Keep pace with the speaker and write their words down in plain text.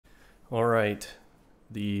All right,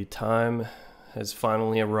 the time has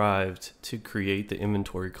finally arrived to create the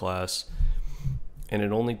inventory class, and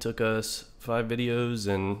it only took us 5 videos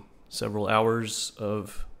and several hours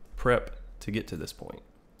of prep to get to this point.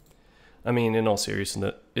 I mean, in all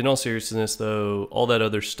seriousness though, all that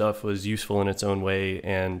other stuff was useful in its own way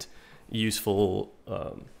and useful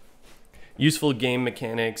game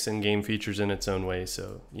mechanics and game features in its own way.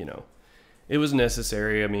 So, it was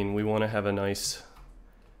necessary. I mean, we want to have a nice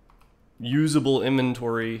usable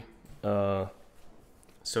inventory, so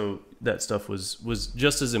that stuff was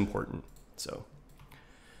just as important. So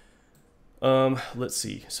let's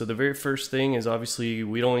see. So the very first thing is, obviously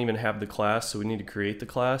we don't even have the class, so we need to create the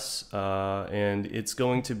class, and it's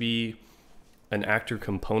going to be an actor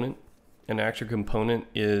component. An actor component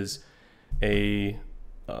is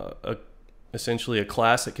essentially a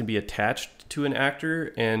class that can be attached to an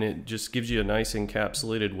actor, and it just gives you a nice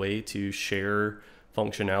encapsulated way to share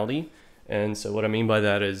functionality. And so what I mean by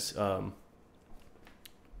that is,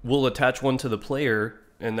 we'll attach one to the player,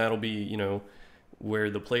 and that'll be, where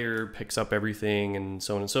the player picks up everything and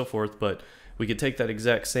so on and so forth. But we could take that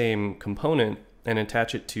exact same component and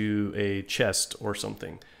attach it to a chest or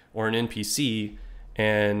something, or an NPC,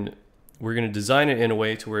 and we're going to design it in a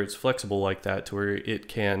way to where it's flexible like that, to where it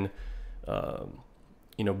can,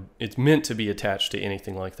 it's meant to be attached to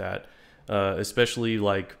anything like that, especially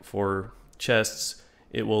like for chests.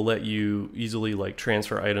 It will let you easily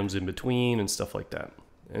transfer items in between and stuff like that.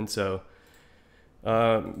 And so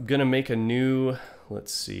I'm gonna make a new,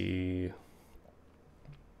 let's see.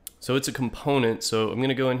 So it's a component. So I'm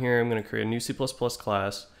gonna go in here, I'm gonna create a new C++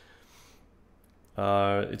 class.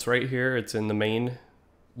 It's right here, it's in the main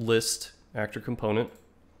list, actor component.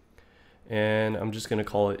 And I'm just gonna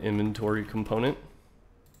call it InventoryComponent.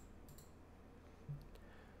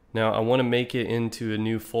 Now I wanna make it into a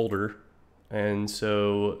new folder. And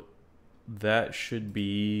so that should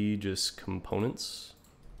be just components.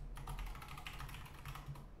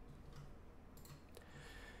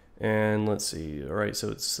 And let's see. All right, so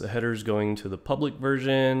it's the headers going to the public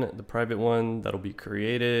version, the private one that'll be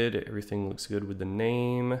created. Everything looks good with the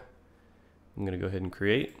name. I'm gonna go ahead and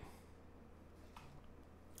create.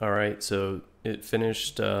 All right, so it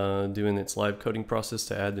finished doing its live coding process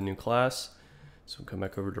to add the new class. So come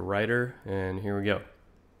back over to writer, and here we go.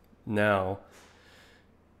 Now,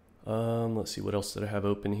 let's see, what else did I have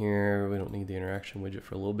open here? We don't need the interaction widget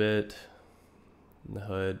for a little bit. The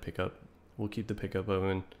HUD pickup, we'll keep the pickup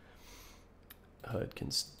open. HUD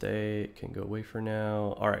can stay, it can go away for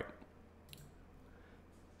now. All right.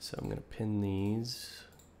 So I'm gonna pin these.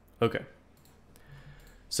 Okay.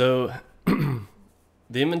 So the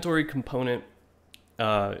inventory component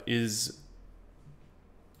it's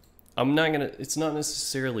not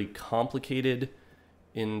necessarily complicated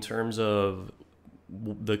in terms of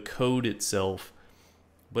the code itself,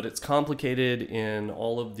 but it's complicated in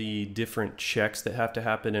all of the different checks that have to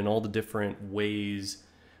happen and all the different ways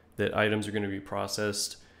that items are going to be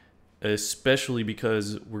processed, especially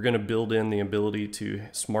because we're going to build in the ability to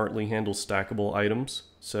smartly handle stackable items.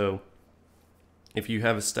 So if you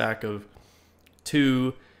have a stack of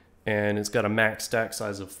 2 and it's got a max stack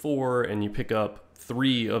size of 4 and you pick up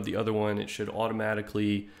 3 of the other one, it should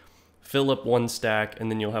automatically fill up 1 stack, and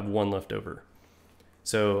then you'll have 1 left over.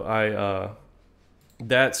 So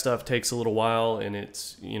that stuff takes a little while, and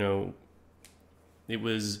it's, it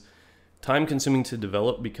was time consuming to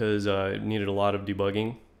develop because it needed a lot of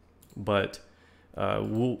debugging. But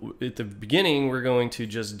at the beginning, we're going to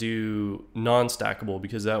just do non-stackable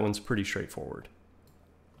because that one's pretty straightforward.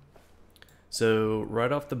 So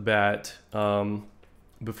right off the bat,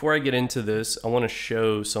 before I get into this, I want to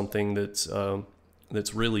show something that's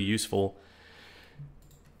really useful.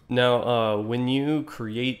 Now, when you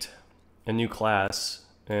create a new class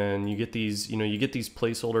and you get these,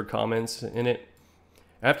 placeholder comments in it,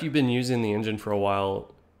 after you've been using the engine for a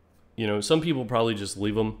while, some people probably just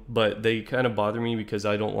leave them, but they kind of bother me because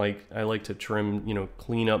I like to trim,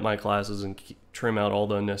 clean up my classes and trim out all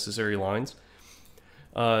the unnecessary lines.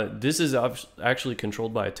 This is actually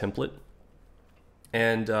controlled by a template.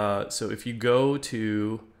 And so if you go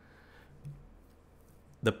to,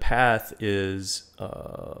 the path is,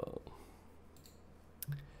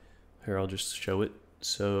 here, I'll just show it.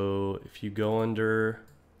 So if you go under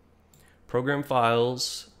Program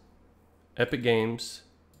Files, Epic Games,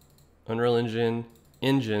 Unreal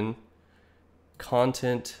Engine,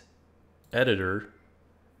 Content Editor,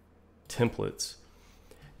 Templates,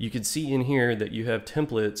 you can see in here that you have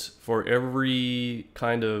templates for every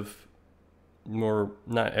kind of,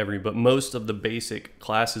 not every, but most of the basic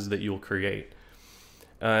classes that you'll create.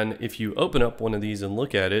 And if you open up one of these and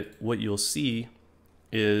look at it, what you'll see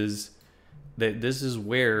is this is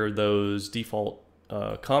where those default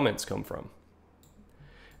comments come from.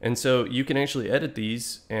 And so you can actually edit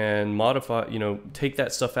these and modify, take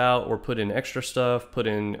that stuff out or put in extra stuff, put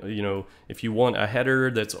in, if you want a header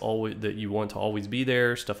that you want to always be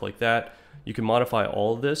there, stuff like that. You can modify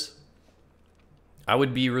all of this. I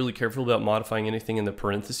would be really careful about modifying anything in the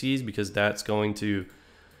parentheses, because that's going to,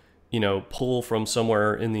 pull from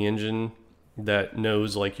somewhere in the engine that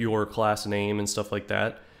knows like your class name and stuff like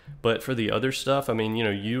that. But for the other stuff, I mean,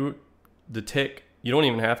 the tick, you don't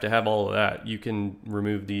even have to have all of that. You can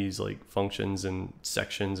remove these like functions and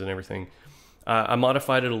sections and everything. I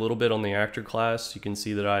modified it a little bit on the actor class. You can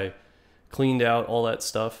see that I cleaned out all that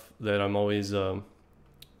stuff that I'm always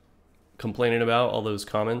complaining about, all those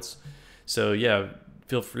comments. So yeah,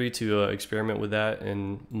 feel free to experiment with that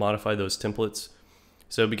and modify those templates.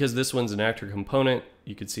 So because this one's an actor component,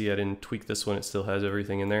 you can see I didn't tweak this one. It still has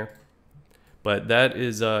everything in there. But that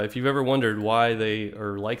is, if you've ever wondered why they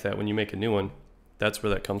are like that when you make a new one, that's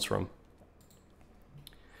where that comes from.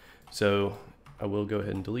 So I will go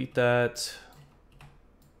ahead and delete that.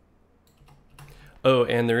 Oh,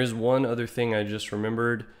 and there is one other thing I just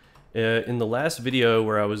remembered. In the last video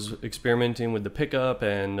where I was experimenting with the pickup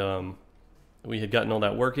and we had gotten all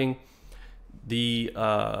that working,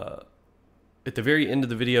 at the very end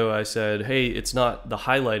of the video I said, hey, the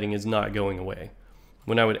highlighting is not going away.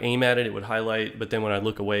 When I would aim at it, it would highlight, but then when I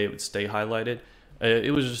look away, it would stay highlighted.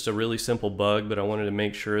 It was just a really simple bug, but I wanted to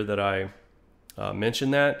make sure that I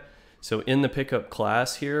mentioned that. So in the pickup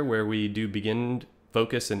class here, where we do begin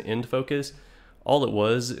focus and end focus, all it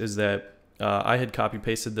was is that I had copy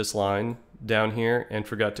pasted this line down here and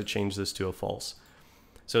forgot to change this to a false.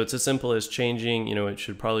 So it's as simple as changing, it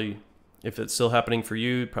should probably, if it's still happening for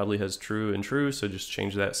you, it probably has true and true. So just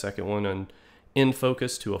change that second one on end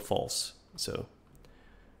focus to a false. So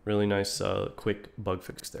really nice, quick bug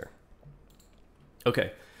fix there.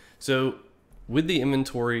 Okay, so with the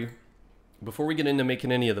inventory, before we get into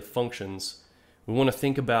making any of the functions, we want to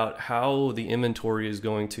think about how the inventory is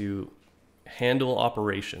going to handle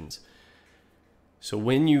operations. So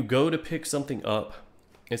when you go to pick something up,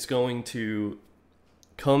 it's going to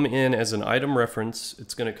come in as an item reference.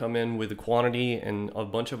 It's going to come in with a quantity and a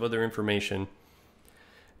bunch of other information.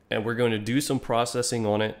 And we're going to do some processing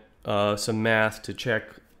on it, some math to check,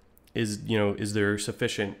 is there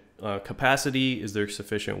sufficient capacity? Is there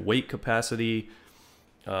sufficient weight capacity?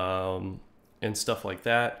 And stuff like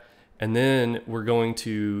that. And then we're going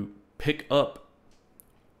to pick up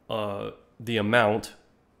the amount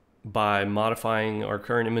by modifying our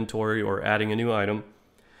current inventory or adding a new item.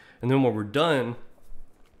 And then when we're done,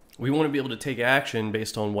 we want to be able to take action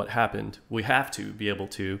based on what happened. We have to be able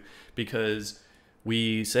to, because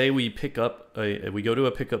we say we pick up, we go to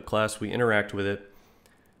a pickup class, we interact with it.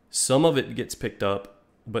 Some of it gets picked up,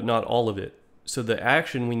 but not all of it. So the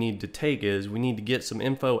action we need to take is we need to get some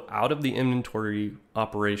info out of the inventory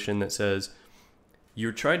operation that says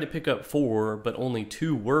you're trying to pick up 4, but only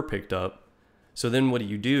 2 were picked up. So then what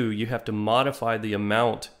do? You have to modify the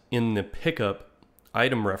amount in the pickup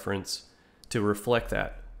item reference to reflect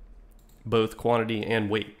that, both quantity and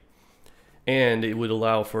weight. And it would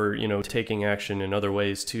allow for, taking action in other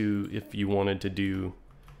ways too, if you wanted to do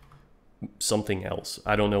something else.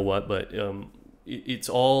 I don't know what, but it's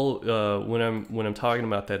all when I'm talking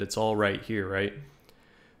about that, it's all right here, right?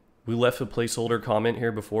 We left a placeholder comment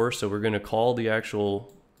here before, so we're going to call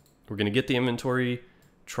we're going to get the inventory,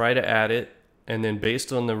 try to add it, and then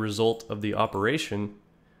based on the result of the operation,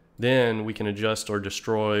 then we can adjust or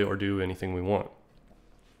destroy or do anything we want.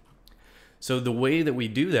 So the way that we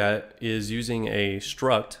do that is using a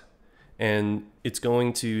struct, and a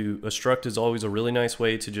struct is always a really nice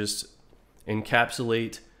way to just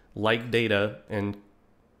encapsulate like data and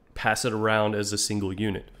pass it around as a single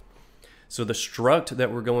unit. So the struct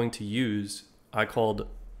that we're going to use, I called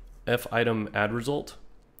f_item add result,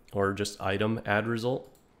 or just item add result.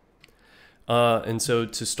 And so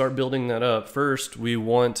to start building that up, first we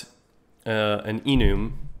want an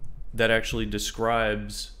enum that actually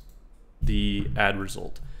describes the add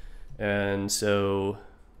result. And so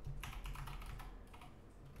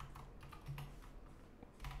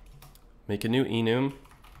make a new enum,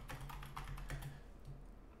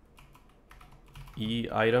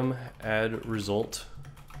 item add result.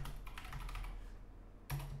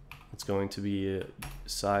 It's going to be a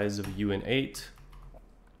size of UN8.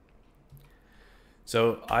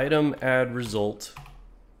 So item add result,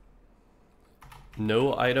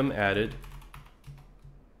 no item added,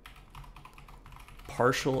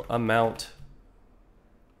 partial amount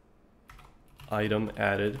item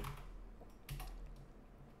added,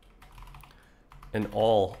 and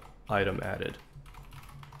all item added.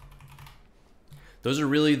 Those are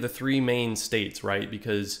really the three main states, right?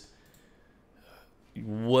 Because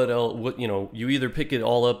what else? What, you know, you either pick it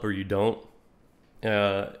all up or you don't,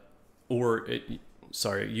 you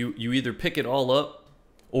either pick it all up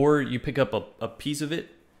or you pick up a piece of it,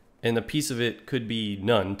 and the piece of it could be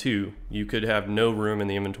none too. You could have no room in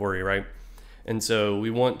the inventory, right? And so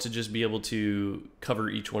we want to just be able to cover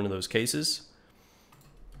each one of those cases.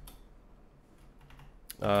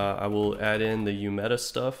 I will add in the umeta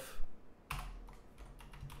stuff.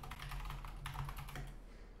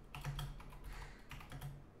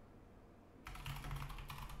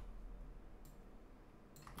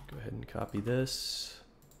 Go ahead and copy this.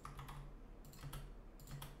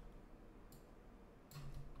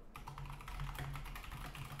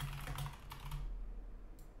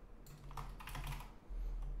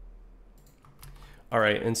 All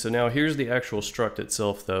right, and so now here's the actual struct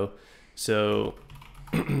itself though. So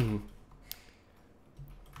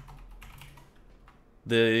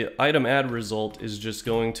the item add result is just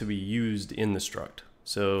going to be used in the struct.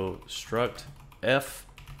 So struct f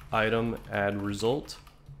item add result.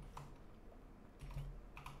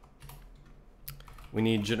 We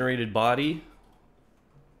need generated body.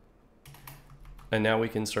 And now we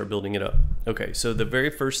can start building it up. Okay, so the very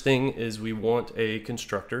first thing is we want a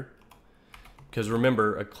constructor. Because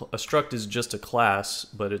remember, a struct is just a class,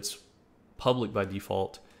 but it's public by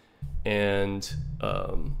default. And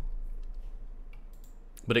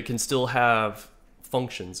but it can still have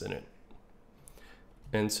functions in it.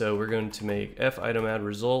 And so we're going to make f item add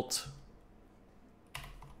result.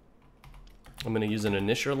 I'm going to use an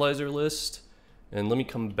initializer list. And let me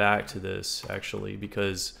come back to this actually,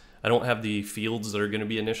 because I don't have the fields that are going to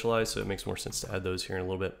be initialized, so it makes more sense to add those here in a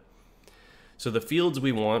little bit. So the fields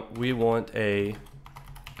we want a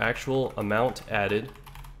actual amount added.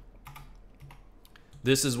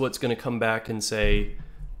 This is what's going to come back and say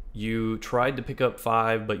you tried to pick up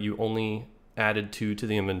 5, but you only added 2 to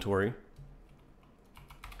the inventory.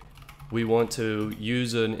 We want to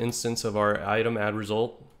use an instance of our item add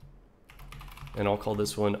result, and I'll call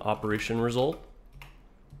this one operation result.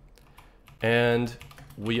 And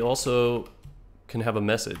we also can have a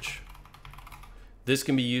message. This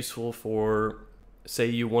can be useful for, say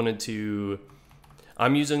you wanted to,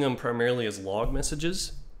 I'm using them primarily as log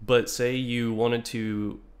messages, but say you wanted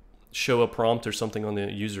to show a prompt or something on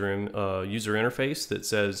the user interface that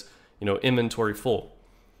says, you know, inventory full.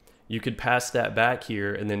 You could pass that back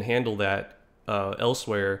here and then handle that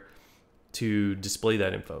elsewhere to display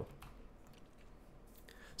that info.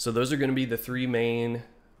 So those are going to be the three main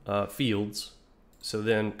fields. So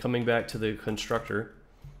then coming back to the constructor,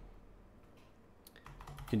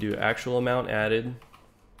 you can do actual amount added.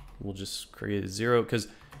 We'll just create a 0 because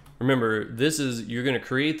remember, this is, you're going to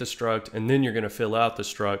create the struct and then you're going to fill out the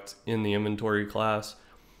struct in the inventory class.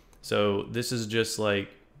 So this is just like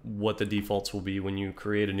what the defaults will be when you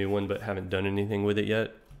create a new one but haven't done anything with it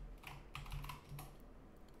yet.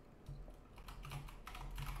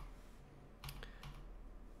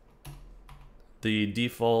 The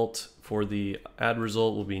default for the add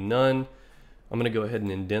result will be none. I'm going to go ahead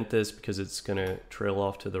and indent this because it's going to trail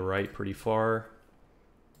off to the right pretty far.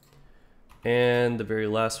 And the very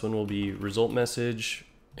last one will be result message,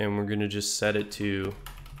 and we're going to just set it to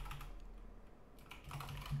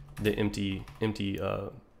the empty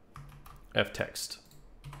f text.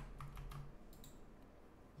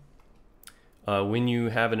 When you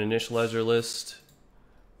have an initializer list,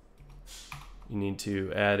 you need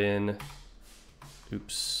to add in,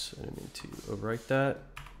 oops, I didn't mean to overwrite that.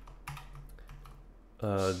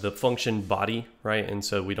 The function body, right? And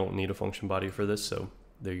so we don't need a function body for this, so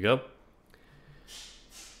there you go.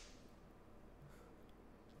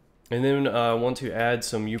 And then I want to add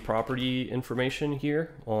some uProperty information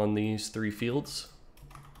here on these three fields.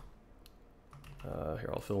 Here,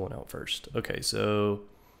 I'll fill one out first. Okay, so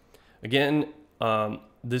again,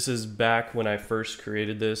 this is back when I first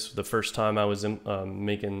created this. The first time I was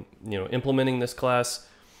implementing this class,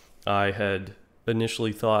 I had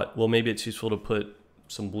initially thought, well, maybe it's useful to put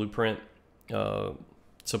some blueprint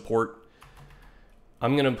support.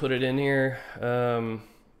 I'm gonna put it in here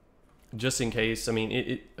just in case. I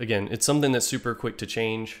mean, again, it's something that's super quick to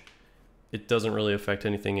change. It doesn't really affect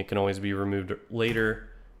anything. It can always be removed later,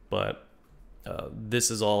 but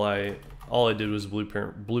this is all I did was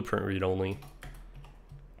blueprint read only.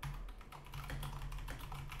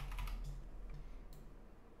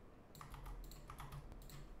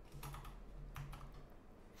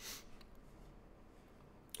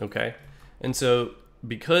 Okay, and so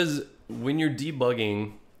because when you're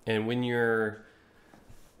debugging and when you're,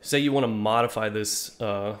 say you want to modify this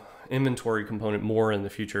inventory component more in the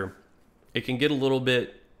future, it can get a little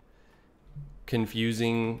bit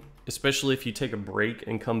confusing, especially if you take a break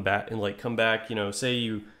and come back, you know, say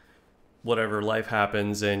you, whatever, life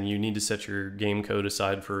happens and you need to set your game code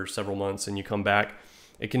aside for several months and you come back.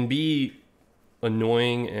 It can be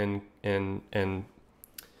annoying and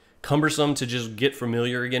cumbersome to just get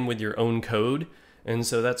familiar again with your own code. And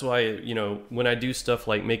so that's why, you know, when I do stuff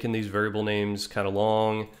like making these variable names kind of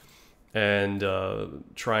long and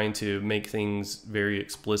trying to make things very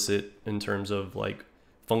explicit in terms of like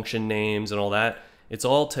function names and all that, it's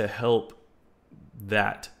all to help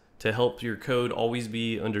your code always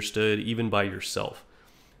be understood even by yourself.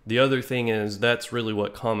 The other thing is that's really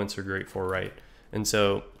what comments are great for, right? And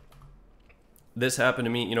so this happened to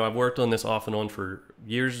me, you know, I've worked on this off and on for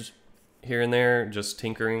years here and there, just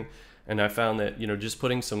tinkering. And I found that, you know, just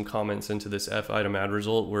putting some comments into this f item add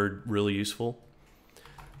result were really useful.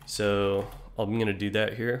 So I'm going to do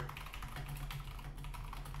that here.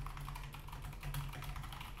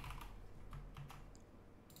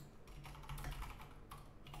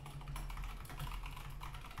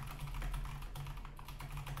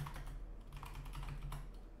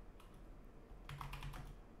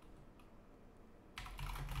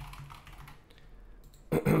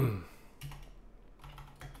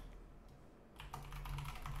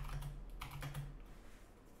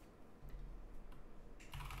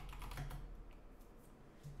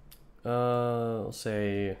 I'll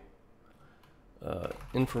say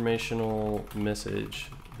informational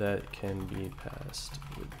message that can be passed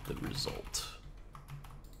with the result.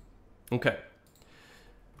 Okay.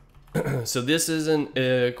 So this isn't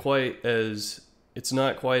it's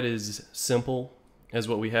not quite as simple as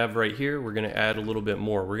what we have right here. We're going to add a little bit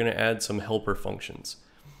more. We're going to add some helper functions.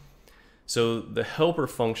 So the helper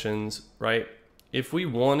functions, right? If we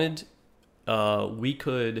wanted, we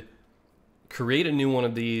could create a new one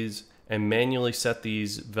of these and manually set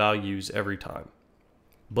these values every time.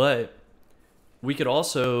 But we could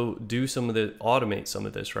also do automate some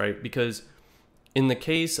of this, right? Because in the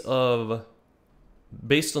case of,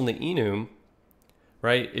 based on the enum,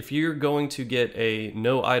 right? If you're going to get a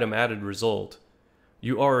no item added result,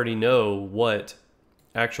 you already know what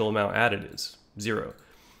actual amount added is, 0.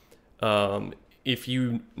 If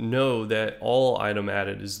you know that all item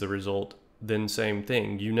added is the result, then same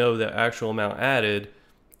thing. You know that actual amount added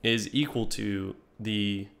is equal to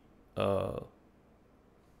the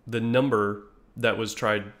number that was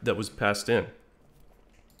passed in.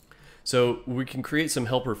 So we can create some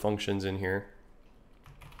helper functions in here.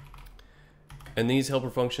 And these helper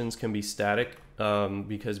functions can be static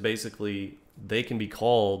because basically they can be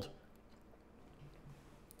called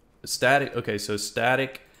static. Okay, so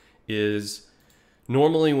static is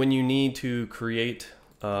normally when you need to create,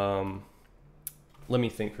 let me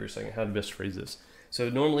think for a second how to best phrase this. So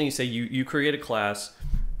normally you say you create a class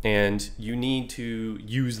and you need to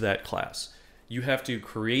use that class. You have to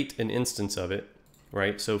create an instance of it,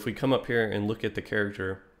 right? So if we come up here and look at the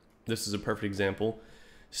character, this is a perfect example.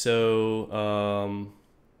 So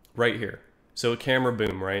right here, so a camera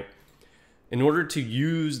boom, right? In order to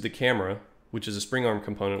use the camera, which is a spring arm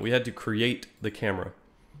component, we had to create the camera.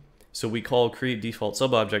 So we call create default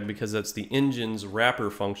subobject because that's the engine's wrapper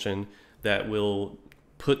function that will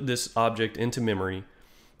put this object into memory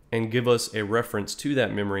and give us a reference to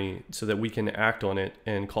that memory so that we can act on it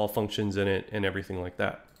and call functions in it and everything like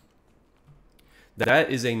that.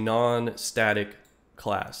 That is a non-static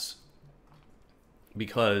class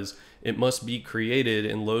because it must be created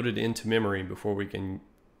and loaded into memory before we can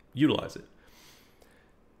utilize it.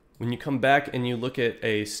 When you come back and you look at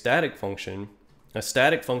a static function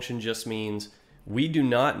just means we do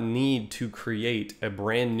not need to create a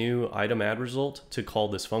brand new item add result to call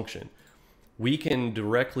this function. We can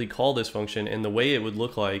directly call this function, and the way it would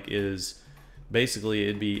look like is basically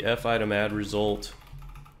it'd be f item add result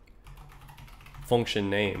function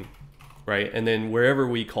name, right? And then wherever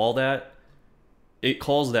we call that, it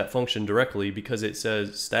calls that function directly because it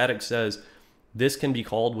says, static says, this can be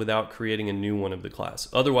called without creating a new one of the class.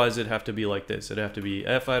 Otherwise, it'd have to be like this. It'd have to be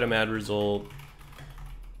f item add result,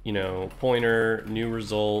 you know, pointer, new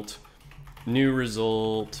result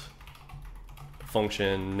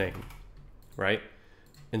function name, right?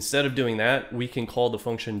 Instead of doing that, we can call the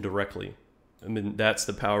function directly. I mean, that's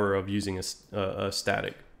the power of using a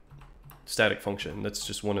static function. That's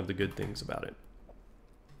just one of the good things about it.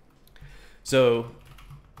 So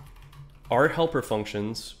our helper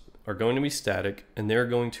functions are going to be static, and they're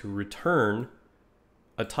going to return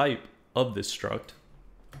a type of this struct.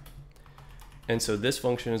 And so this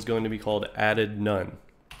function is going to be called added none.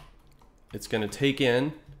 It's going to take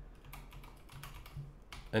in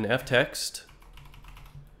an f text,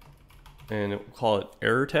 and we'll call it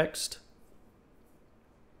error text.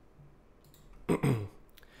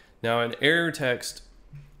 Now an error text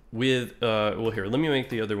with, well here, let me make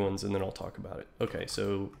the other ones and then I'll talk about it. Okay,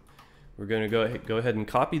 so we're going to go ahead and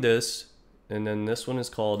copy this, and then this one is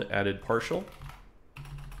called added partial.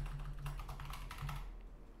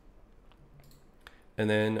 And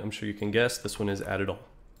then I'm sure you can guess this one is added all.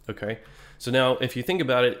 Okay, so now if you think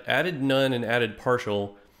about it, added none and added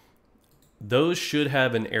partial, those should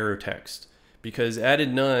have an error text, because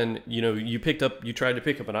added none, you know, you tried to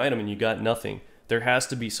pick up an item and you got nothing. There has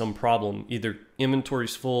to be some problem. Either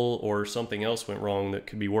inventory's full or something else went wrong that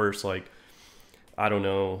could be worse. Like, I don't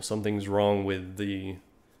know, something's wrong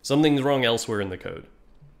elsewhere in the code.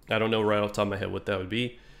 I don't know right off the top of my head what that would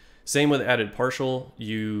be. Same with added partial.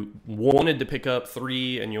 You wanted to pick up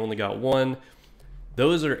 3 and you only got 1.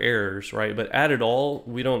 Those are errors, right? But added all,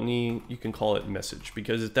 we don't need, you can call it message,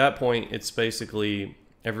 because at that point, it's basically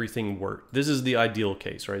everything worked. This is the ideal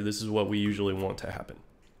case, right? This is what we usually want to happen.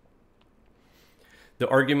 The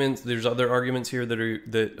arguments, there's other arguments here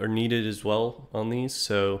that are needed as well on these.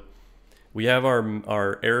 So we have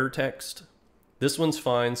our error text. This one's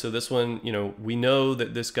fine. So this one, you know, we know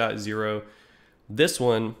that this got 0. This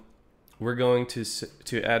one, we're going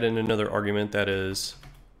to add in another argument that is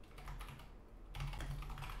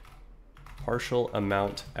partial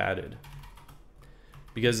amount added.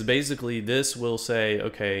 Because basically this will say,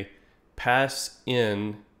 okay, pass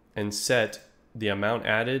in and set the amount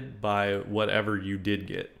added by whatever you did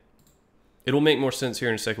get. It'll make more sense here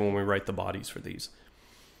in a second when we write the bodies for these.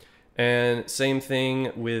 And same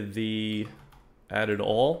thing with the added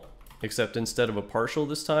all, except instead of a partial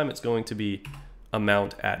this time, it's going to be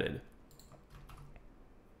amount added.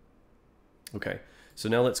 Okay, so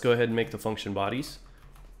now let's go ahead and make the function bodies.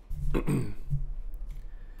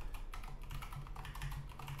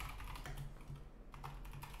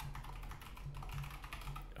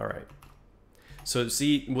 All right. So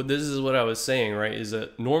see, this is what I was saying, right? Is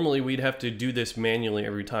that normally we'd have to do this manually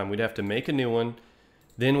every time. We'd have to make a new one,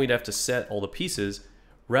 then we'd have to set all the pieces.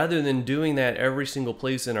 Rather than doing that every single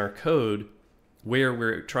place in our code where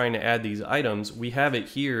we're trying to add these items, we have it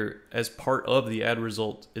here as part of the add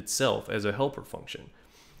result itself as a helper function.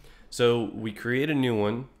 So we create a new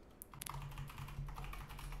one,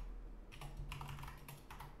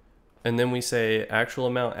 and then we say actual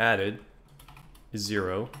amount added is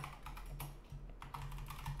 0.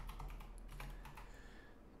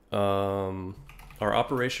 Our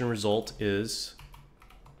operation result is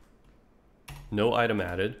no item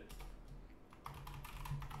added.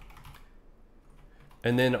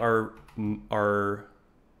 And then our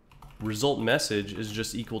result message is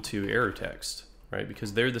just equal to error text, right?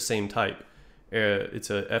 Because they're the same type.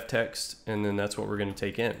 It's a f text, and then that's what we're going to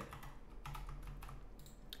take in.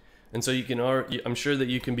 And so you can, I'm sure that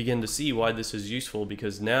you can begin to see why this is useful,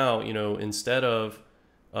 because now, you know, instead of,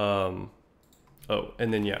 oh,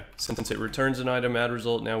 and then yeah, since it returns an item add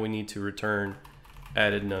result, now we need to return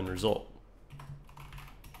added none result.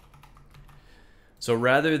 So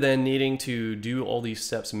rather than needing to do all these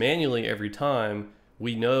steps manually every time,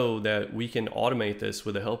 we know that we can automate this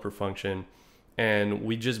with a helper function. And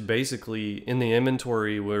we just basically, in the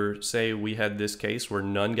inventory where, say we had this case where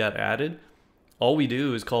none got added, all we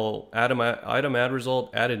do is call item add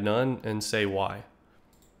result added none and say why.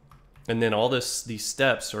 And then all these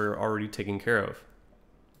steps are already taken care of.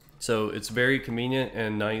 So it's very convenient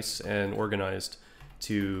and nice and organized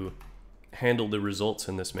to handle the results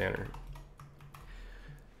in this manner.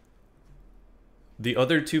 The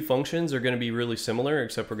other two functions are going to be really similar,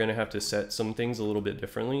 except we're going to have to set some things a little bit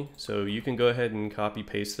differently. So you can go ahead and copy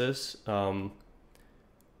paste this.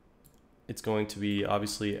 It's going to be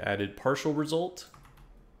obviously added partial result,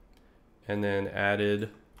 and then added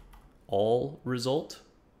all result.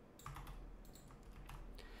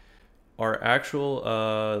 Our actual,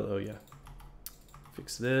 oh yeah,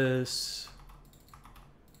 fix this.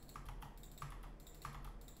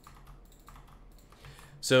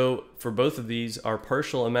 So for both of these, our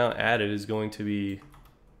partial amount added is going to be,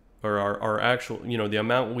 or our actual, you know, the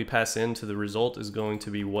amount we pass into the result is going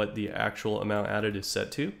to be what the actual amount added is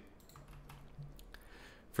set to.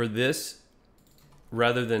 For this,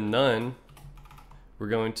 rather than none, we're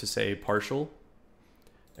going to say partial,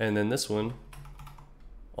 and then this one,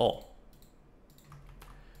 all.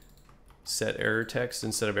 Set error text,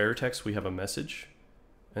 instead of error text, we have a message.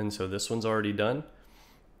 And so this one's already done.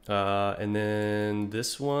 And then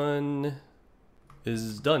this one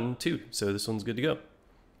is done too. So this one's good to go.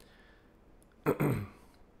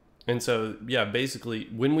 And so, yeah, basically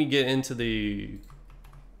when we get into the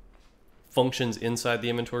functions inside the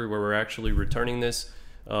inventory where we're actually returning this,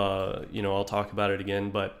 you know, I'll talk about it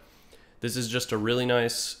again, but this is just a really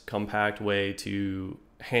nice compact way to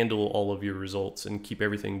handle all of your results and keep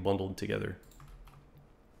everything bundled together.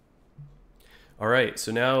 All right,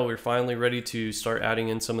 so now we're finally ready to start adding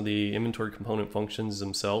in some of the inventory component functions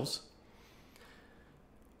themselves.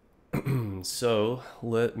 So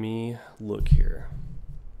let me look here.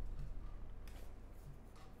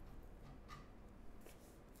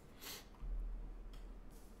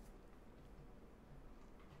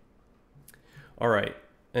 All right,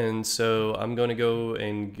 and so I'm going to go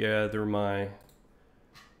and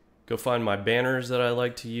go find my banners that I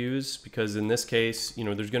like to use, because in this case, you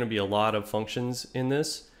know, there's going to be a lot of functions in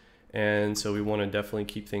this, and so we want to definitely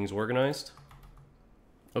keep things organized.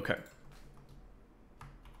 Okay.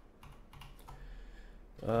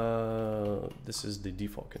 This is the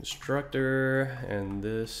default constructor, and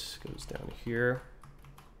this goes down here.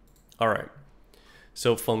 All right,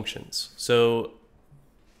 so functions. So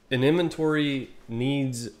an inventory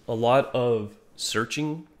needs a lot of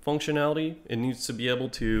searching functionality. It needs to be able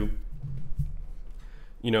to,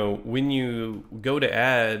 you know, when you go to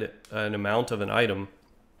add an amount of an item,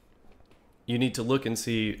 you need to look and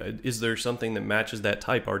see, is there something that matches that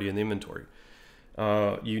type already in the inventory?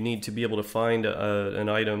 You need to be able to find an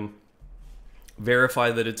item,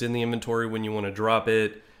 verify that it's in the inventory when you want to drop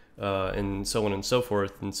it, and so on and so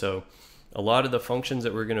forth. And so a lot of the functions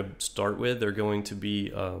that we're going to start with are going to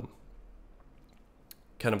be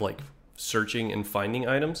kind of like searching and finding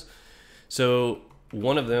items. So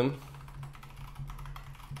one of them,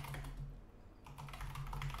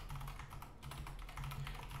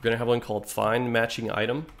 we're going to have one called find matching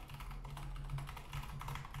item.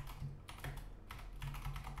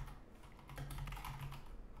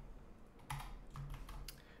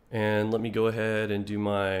 And let me go ahead and do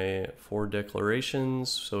my for declarations.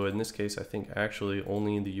 So in this case, I think actually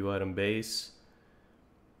only the uItem base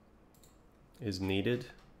is needed.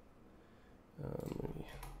 Let me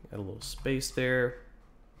add a little space there.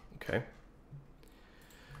 Okay.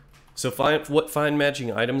 So what find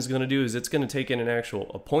matching item is going to do is it's going to take in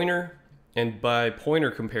a pointer, and by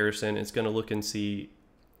pointer comparison, it's going to look and see,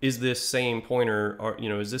 is this same pointer, or you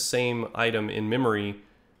know, is this same item in memory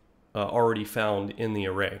already found in the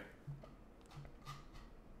array.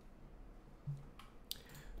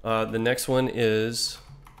 The next one is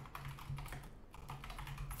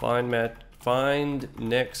find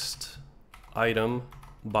next item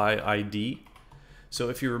by ID. So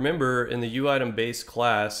if you remember, in the uItem base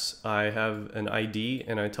class, I have an ID,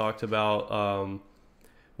 and I talked about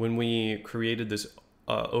when we created this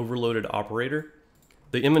overloaded operator.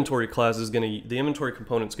 The inventory class is the inventory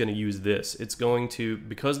component is going to use this. It's going to,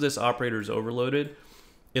 because this operator is overloaded,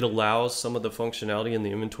 it allows some of the functionality in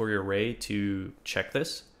the inventory array to check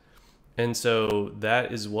this. And so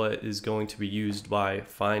that is what is going to be used by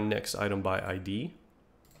find next item by ID.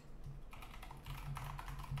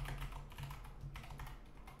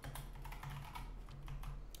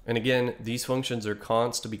 And again, these functions are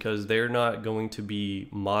const because they're not going to be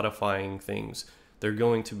modifying things. They're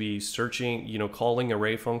going to be searching, you know, calling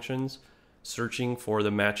array functions, searching for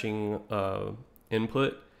the matching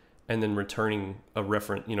input, and then returning a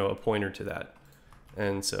reference, you know, a pointer to that.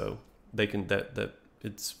 And so they can, that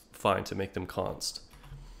it's fine to make them const.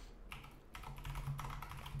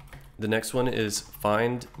 The next one is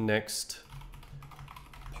find next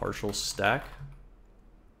partial stack.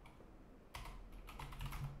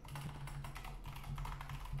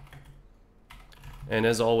 And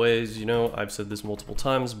as always, you know, I've said this multiple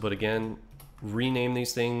times, but again, rename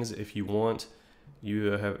these things if you want.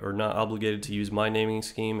 You are not obligated to use my naming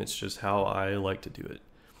scheme. It's just how I like to do it.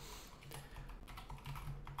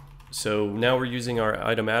 So now we're using our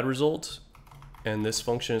item add result, and this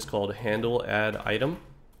function is called handle add item.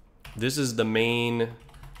 This is the main.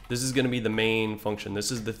 This is going to be the main function.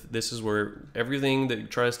 This is where everything that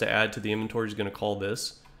tries to add to the inventory is going to call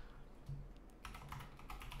this.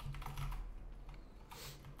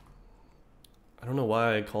 I don't know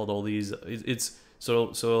why I called all these. It's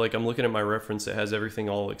so like I'm looking at my reference. It has everything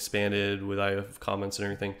all expanded with I have comments and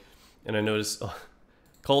everything, and I noticed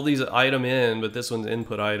call these item in, but this one's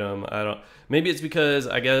input item. I don't. Maybe it's because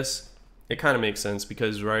I guess it kind of makes sense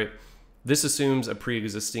because right, this assumes a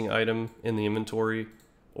pre-existing item in the inventory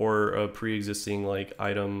or a pre-existing like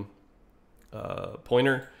item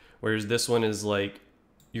pointer, whereas this one is like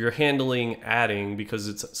you're handling adding because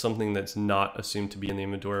it's something that's not assumed to be in the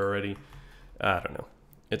inventory already. I don't know.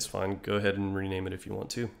 It's fine. Go ahead and rename it if you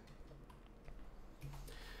want to.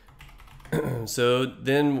 So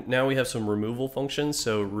then now we have some removal functions.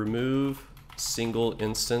 So remove single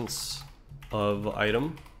instance of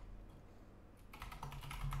item.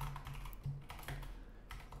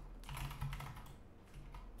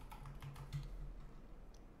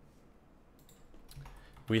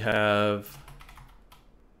 we have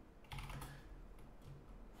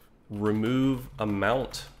remove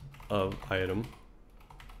amount of item.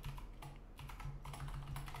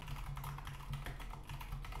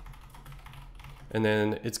 And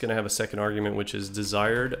then it's going to have a second argument, which is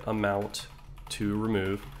desired amount to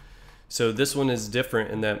remove. So this one is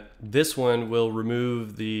different in that this one will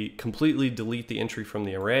completely delete the entry from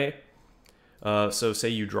the array. So say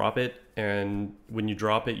you drop it, and when you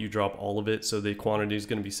drop it, you drop all of it. So the quantity is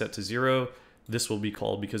going to be set to 0. This will be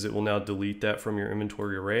called because it will now delete that from your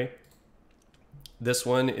inventory array. This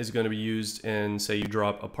one is going to be used in, say you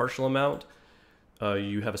drop a partial amount.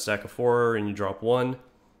 You have a stack of 4 and you drop 1.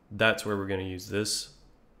 That's where we're going to use this.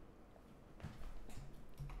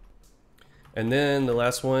 And then the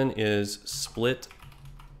last one is split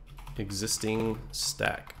existing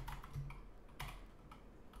stack.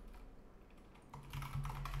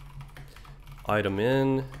 Item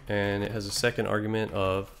in, and it has a second argument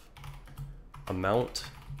of amount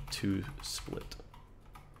to split.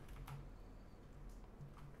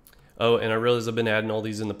 Oh, and I realize I've been adding all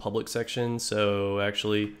these in the public section, so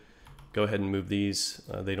actually go ahead and move these.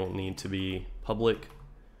 They don't need to be public.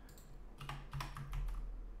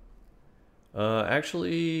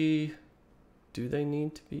 Actually, do they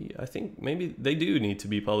need to be? I think maybe they do need to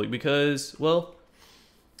be public because, well,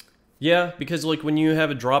 yeah, because like when you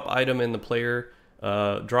have a drop item in the player,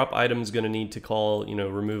 drop item is going to need to call,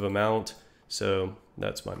 remove amount. So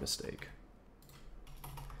that's my mistake.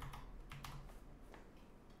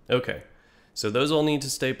 Okay, so those all need to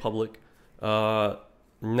stay public.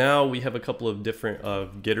 Now we have a couple of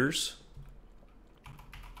different getters.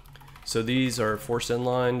 So these are force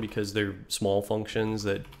inline because they're small functions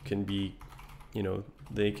that can be,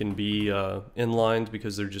 they can be inlined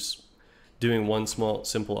because they're just doing one small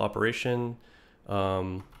simple operation.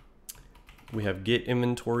 We have get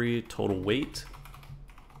inventory total weight.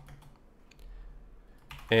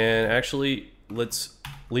 And actually, let's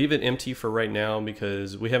leave it empty for right now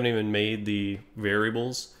because we haven't even made the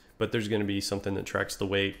variables, but there's going to be something that tracks the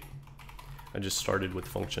weight. I just started with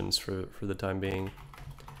functions for the time being.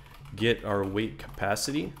 Get our weight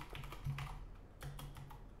capacity.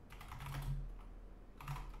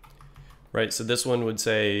 Right, so this one would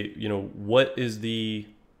say, what is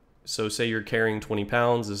so say you're carrying 20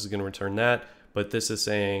 pounds, this is going to return that, but this is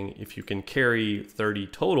saying if you can carry 30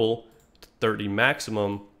 total, 30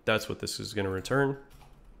 maximum, that's what this is going to return.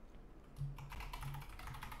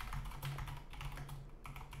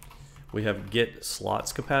 We have get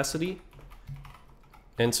slots capacity.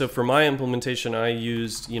 And so for my implementation, I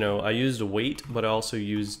used a weight, but I also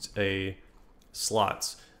used a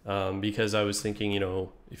slots because I was thinking,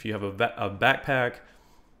 if you have a backpack,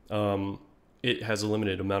 it has a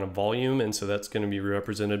limited amount of volume, and so that's going to be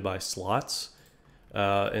represented by slots.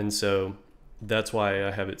 And so that's why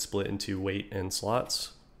I have it split into weight and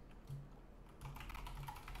slots.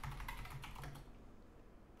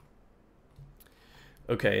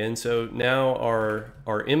 Okay, and so now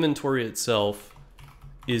our inventory itself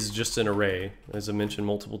is just an array, as I mentioned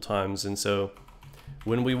multiple times. And so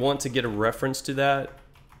when we want to get a reference to that,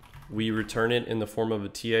 we return it in the form of a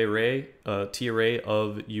T array of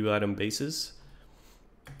uItem bases.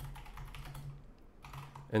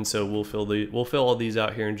 And so we'll fill all these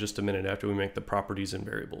out here in just a minute after we make the properties and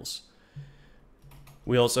variables.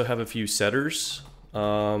 We also have a few setters.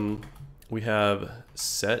 We have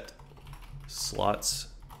set slots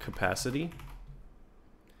capacity.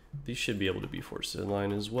 These should be able to be forced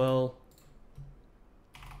inline as well.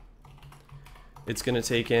 It's going to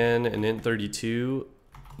take in an int32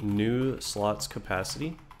 new slots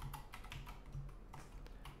capacity.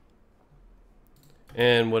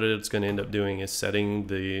 And what it's going to end up doing is setting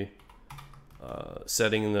the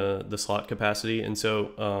slot capacity. And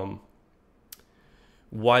so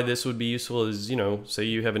why this would be useful is, say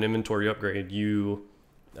you have an inventory upgrade, you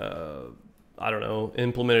I don't know,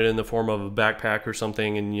 implement it in the form of a backpack or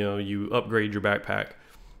something, and you upgrade your backpack.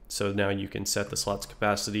 So now you can set the slots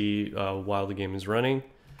capacity while the game is running,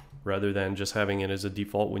 rather than just having it as a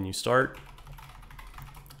default when you start.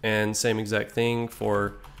 And same exact thing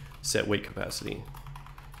for set weight capacity.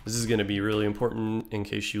 This is going to be really important in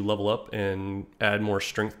case you level up and add more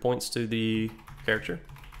strength points to the character.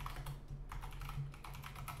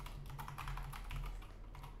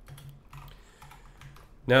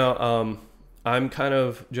 Now, I'm kind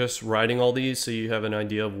of just writing all these so you have an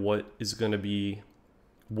idea of what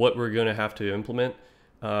we're going to have to implement.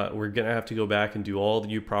 We're going to have to go back and do all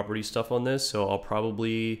the uProperty stuff on this, so I'll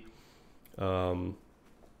probably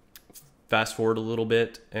fast forward a little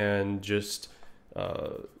bit and just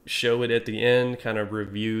show it at the end, kind of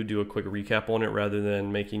review, do a quick recap on it rather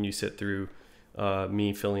than making you sit through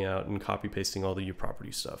me filling out and copy pasting all the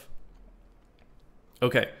uProperty stuff.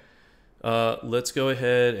 Okay, let's go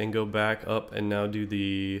ahead and go back up and now do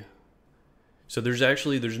the. So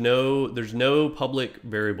there's no public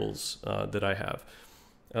variables that I have.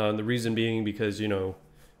 The reason being because you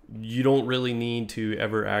don't really need to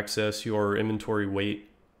ever access your inventory weight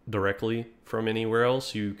directly from anywhere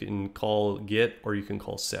else. You can call get or you can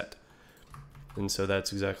call set, and so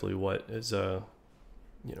that's exactly what is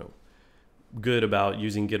good about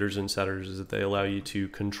using getters and setters, is that they allow you to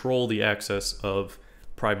control the access of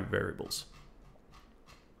private variables.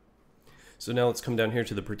 So now let's come down here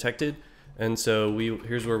to the protected. And so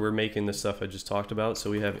here's where we're making the stuff I just talked about. So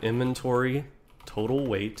we have inventory total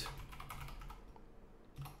weight.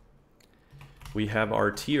 We have our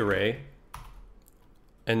T array.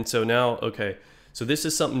 And so now, okay, so this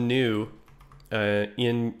is something new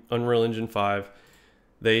in Unreal Engine 5.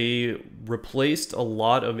 They replaced a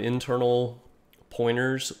lot of internal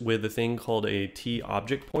pointers with a thing called a T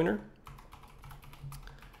object pointer.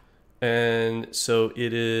 And so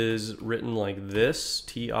it is written like this,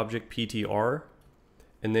 T object PTR,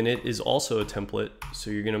 and then it is also a template. So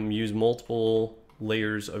you're going to use multiple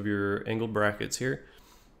layers of your angled brackets here,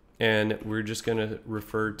 and we're just going to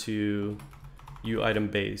refer to uItem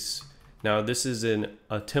base. Now this is a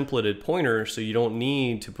templated pointer, so you don't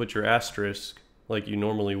need to put your asterisk like you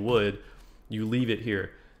normally would. You leave it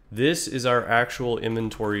here. This is our actual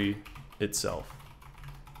inventory itself.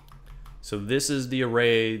 So this is the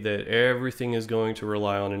array that everything is going to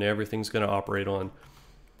rely on and everything's going to operate on.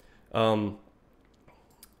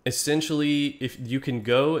 Essentially, if you can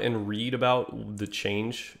go and read about the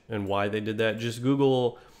change and why they did that, just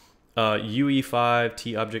Google UE5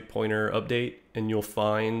 T object pointer update, and you'll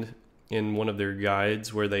find in one of their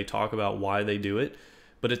guides where they talk about why they do it.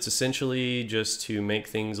 But it's essentially just to make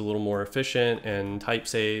things a little more efficient and type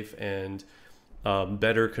safe and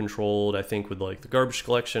better controlled, I think, with like the garbage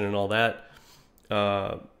collection and all that.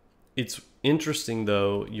 It's interesting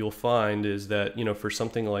though, you'll find is that, for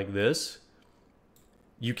something like this,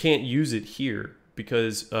 you can't use it here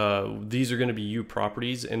because these are going to be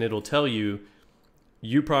uProperties, and it'll tell you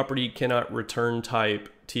uProperty cannot return type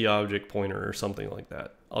T object pointer or something like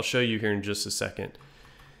that. I'll show you here in just a second.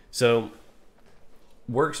 So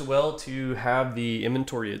works well to have the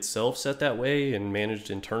inventory itself set that way and managed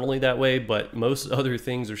internally that way, but most other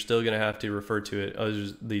things are still going to have to refer to it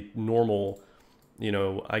as the normal,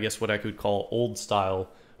 I guess what I could call old style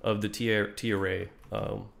of the T array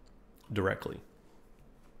directly.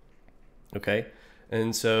 Okay,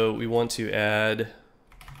 and so we want to add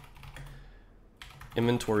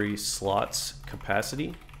inventory slots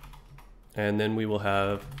capacity, and then we will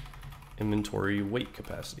have inventory weight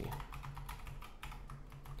capacity.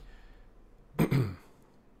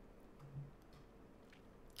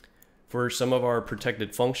 For some of our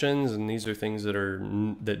protected functions, and these are things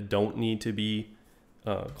that don't need to be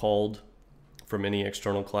called from any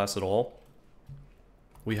external class at all,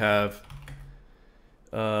 we have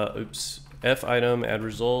f item add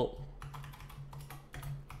result,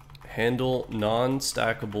 handle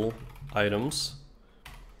non-stackable items.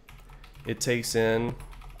 It takes in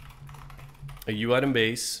a uItem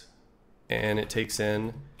base, and it takes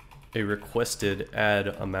in a requested add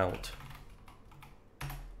amount.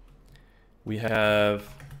 We have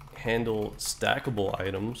handle stackable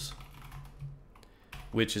items,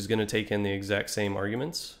 which is going to take in the exact same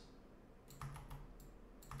arguments.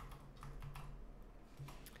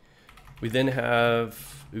 We then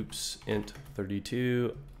have, int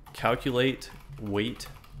 32, calculate weight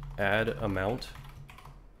add amount.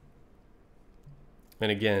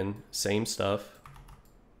 And again, same stuff.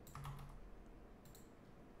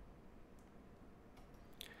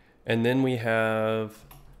 And then we have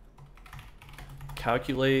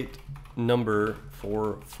calculate number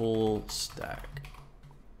for full stack.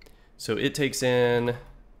 So it takes in,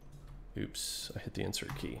 I hit the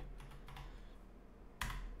insert key.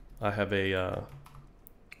 I have a,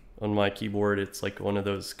 on my keyboard, it's like one of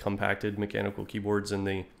those compacted mechanical keyboards, and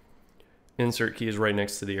the insert key is right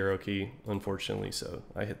next to the arrow key, unfortunately, so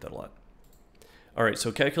I hit that a lot. All right,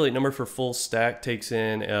 so calculate number for full stack takes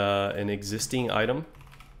in an existing item.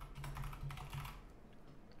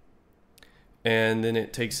 And then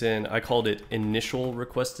it takes in, I called it initial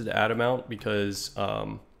requested add amount because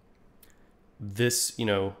this,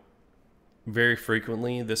 very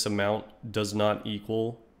frequently this amount does not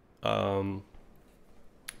equal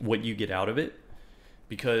what you get out of it,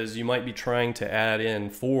 because you might be trying to add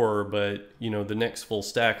in 4, but the next full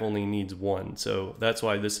stack only needs 1. So that's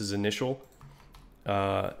why this is initial.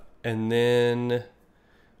 And then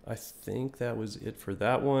I think that was it for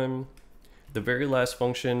that one. the very last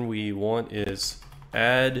function we want is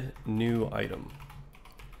add new item.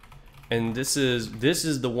 And this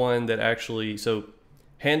is the one that actually, so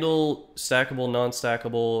handle stackable,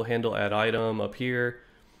 non-stackable, handle add item up here.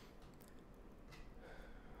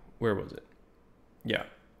 Where was it? Yeah.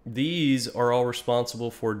 These are all responsible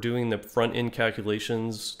for doing the front end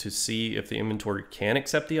calculations to see if the inventory can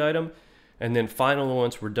accept the item. And then finally,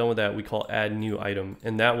 once we're done with that, we call add new item,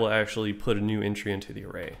 and that will actually put a new entry into the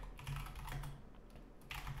array.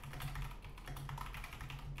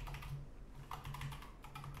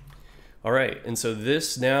 All right, and so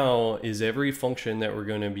this now is every function that we're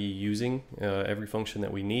going to be using, every function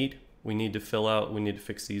that we need. We need to fill out, we need to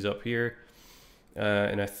fix these up here.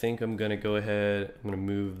 And I think I'm going to go ahead, I'm going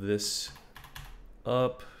to move this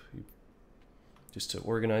up just to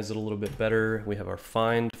organize it a little bit better. We have our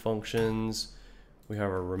find functions, we have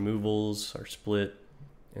our removals, our split,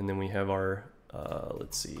 and then we have our,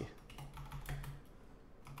 let's see.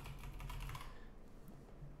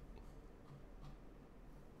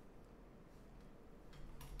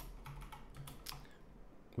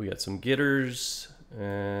 We got some getters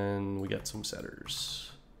and we got some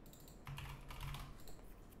setters.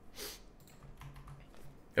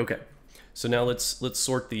 Okay, so now let's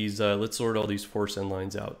sort these. Let's sort all these for send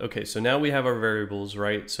lines out. Okay, so now we have our variables,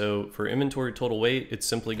 right? So for inventory total weight, it's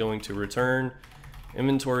simply going to return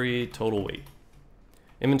inventory total weight.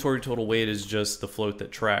 Inventory total weight is just the float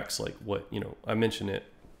that tracks, like what, you know, I mentioned it,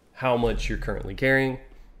 how much you're currently carrying.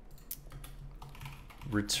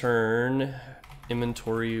 Return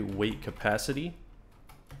inventory weight capacity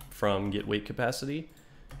from get weight capacity.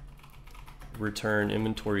 Return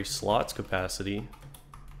inventory slots capacity.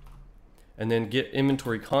 And then get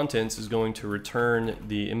inventory contents is going to return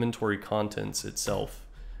the inventory contents itself,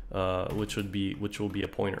 which will be a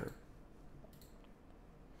pointer.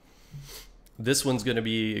 This one's going to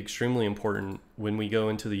be extremely important when we go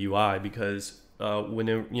into the UI, because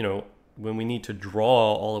when we need to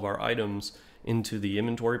draw all of our items into the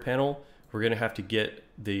inventory panel, we're going to have to get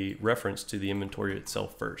the reference to the inventory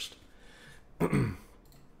itself first.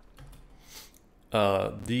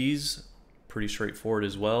 These pretty straightforward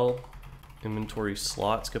as well. Inventory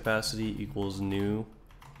slots capacity equals new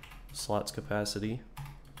slots capacity,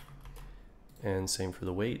 and same for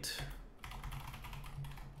the weight.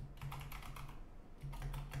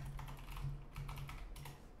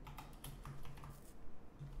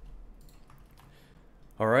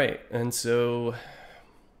 All right, and so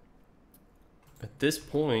at this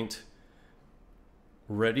point,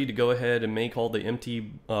 ready to go ahead and make all the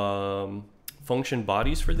empty function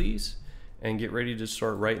bodies for these and get ready to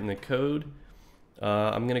start writing the code.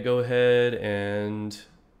 I'm gonna go ahead and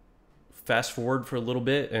fast forward for a little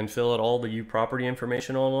bit and fill out all the uProperty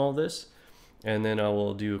information on all this, and then I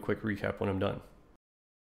will do a quick recap when I'm done.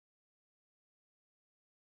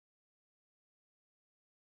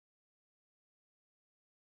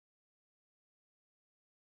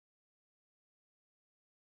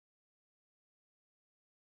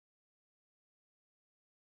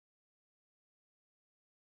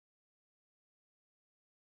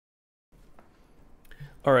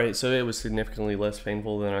 All right, so it was significantly less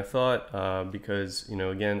painful than I thought, because, you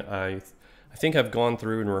know, again, I think I've gone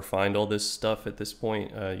through and refined all this stuff at this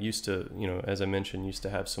point. Used to, you know, as I mentioned, used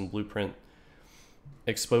to have some blueprint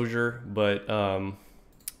exposure, but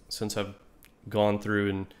since I've gone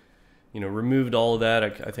through and, you know, removed all of that,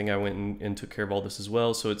 I think I went and took care of all this as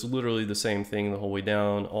well. So it's literally the same thing the whole way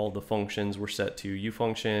down. All the functions were set to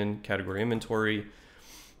ufunction, category inventory.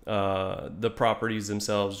 The properties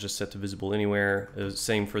themselves just set to visible anywhere.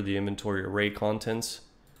 Same for the inventory array contents.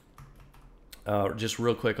 Just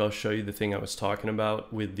real quick, I'll show you the thing I was talking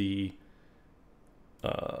about with the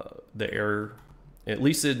error. At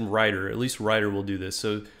least in Writer, at least Writer will do this.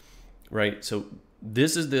 So, right, so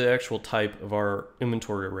this is the actual type of our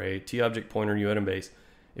inventory array, TObject pointer item base.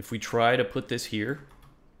 If we try to put this here,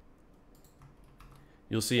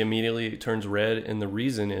 you'll see immediately it turns red, and the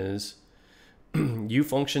reason is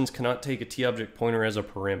ufunctions cannot take a TObject pointer as a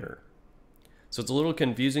parameter. So it's a little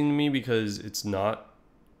confusing to me because it's not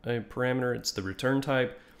a parameter, it's the return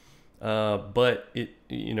type. But it,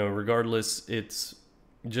 you know, regardless, it's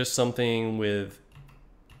just something with,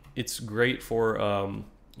 it's great for,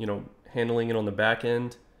 you know, handling it on the back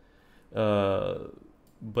end.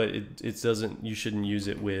 But it doesn't, you shouldn't use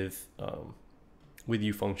it with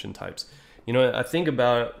ufunction types. You know, I think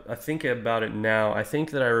about it now. I think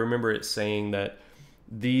that I remember it saying that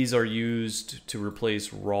these are used to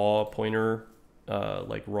replace raw pointer,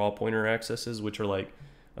 like raw pointer accesses, which are like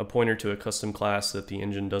a pointer to a custom class that the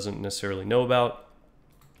engine doesn't necessarily know about.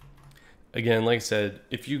 again, like I said,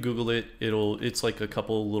 if you Google it, it's like a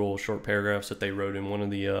couple little short paragraphs that they wrote in one of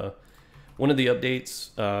the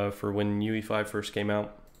updates for when UE5 first came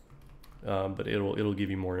out. But it'll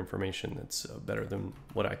give you more information that's better than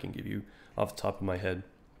what I can give you off the top of my head.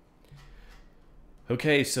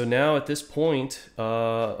 Okay, so now at this point,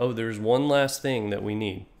 there's one last thing that we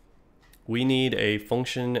need. We need a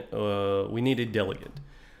function, we need a delegate.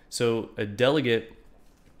 So a delegate,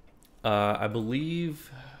 I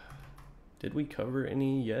believe, did we cover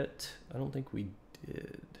any yet? I don't think we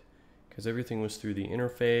did, because everything was through the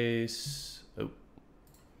interface. Oh,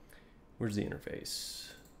 where's the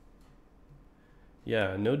interface?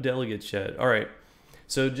 Yeah, no delegates yet. All right,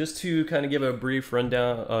 so just to kind of give a brief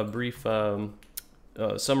rundown, a brief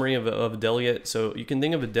summary of a delegate. So you can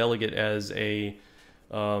think of a delegate as a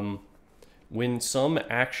when some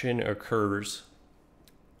action occurs,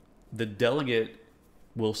 the delegate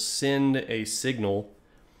will send a signal,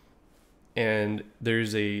 and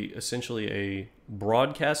there's essentially a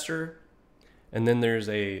broadcaster, and then there's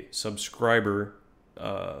a subscriber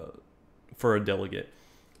for a delegate.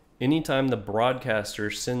 Anytime the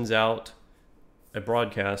broadcaster sends out a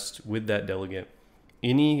broadcast with that delegate,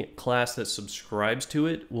 any class that subscribes to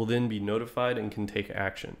it will then be notified and can take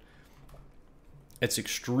action. It's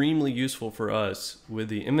extremely useful for us with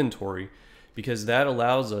the inventory because that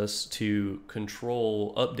allows us to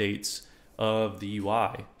control updates of the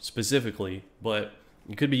UI specifically, but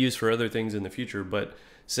it could be used for other things in the future. But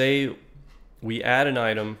say we add an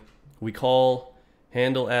item, we call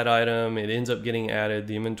handle add item, it ends up getting added,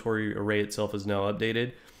 the inventory array itself is now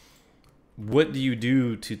updated. What do you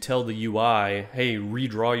do to tell the UI, hey,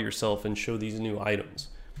 redraw yourself and show these new items?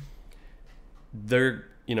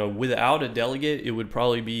 Without a delegate, it would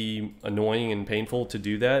probably be annoying and painful to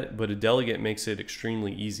do that, but a delegate makes it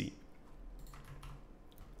extremely easy.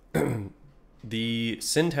 The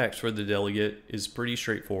syntax for the delegate is pretty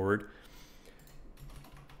straightforward.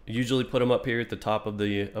 You usually put them up here at the top of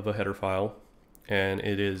a header file, and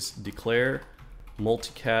it is declare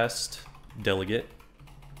multicast delegate.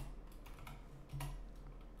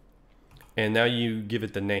 And now you give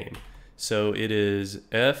it the name. So it is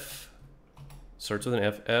starts with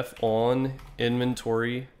an F on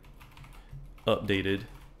inventory updated.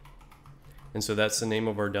 And so that's the name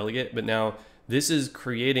of our delegate. But now this is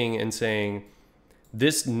creating and saying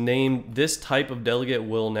this type of delegate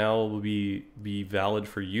will now be valid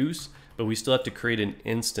for use, but we still have to create an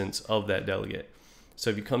instance of that delegate. So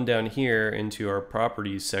if you come down here into our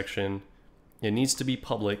properties section, it needs to be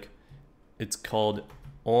public. It's called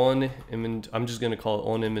I'm just going to call it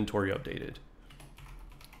on inventory updated.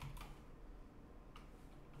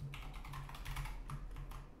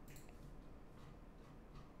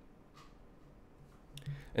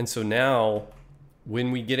 And so now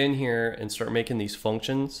when we get in here and start making these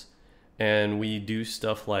functions and we do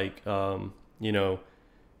stuff like,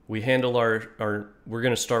 we handle we're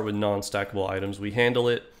going to start with non-stackable items. We handle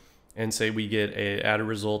it and say we get a add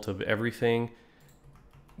result of everything.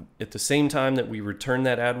 At the same time that we return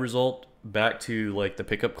that add result back to like the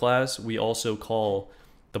pickup class, we also call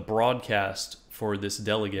the broadcast for this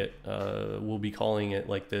delegate. We'll be calling it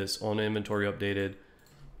like this, on inventory updated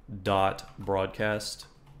dot broadcast.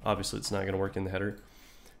 Obviously it's not going to work in the header,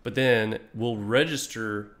 but then we'll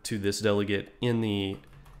register to this delegate in the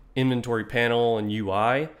inventory panel and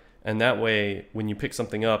UI, and that way when you pick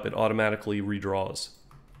something up, it automatically redraws.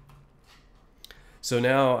 So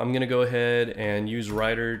now I'm going to go ahead and use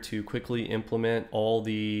Writer to quickly implement all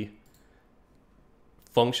the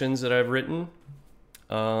functions that I've written.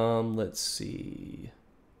 Let's see.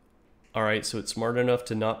 All right, so it's smart enough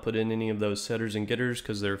to not put in any of those setters and getters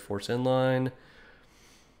because they're force inline.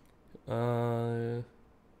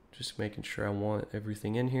 Just making sure I want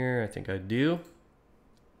everything in here. I think I do.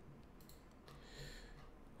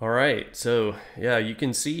 All right, so yeah, you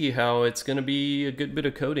can see how it's going to be a good bit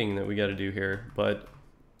of coding that we got to do here, but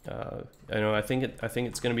I think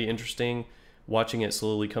it's going to be interesting watching it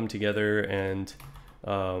slowly come together and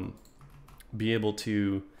be able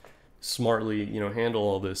to smartly, handle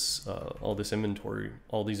all this inventory,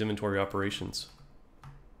 all these inventory operations.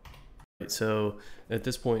 Right, so at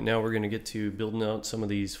this point now we're going to get to building out some of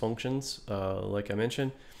these functions, like I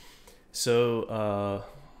mentioned. So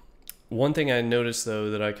one thing I noticed though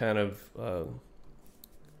that I kind of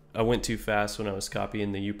I went too fast when I was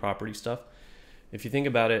copying the uProperty stuff. If you think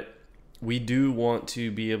about it, we do want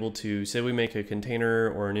to be able to, say we make a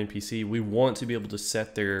container or an NPC, we want to be able to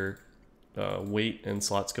set their weight and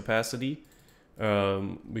slots capacity,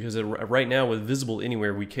 because right now with visible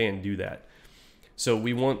anywhere we can't do that. So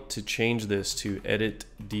we want to change this to edit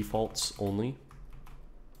defaults only,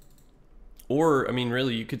 Or, I mean,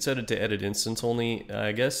 really, you could set it to edit instance only.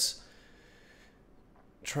 I guess,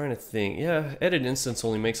 trying to think. Yeah, edit instance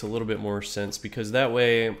only makes a little bit more sense, because that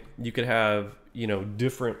way you could have, you know,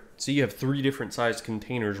 different, so you have 3 different sized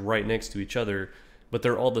containers right next to each other, but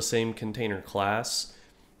they're all the same container class.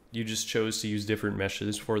 You just chose to use different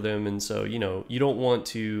meshes for them. And so, you know, you don't want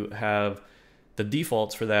to have the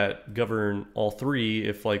defaults for that govern all 3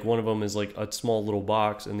 if like one of them is like a small little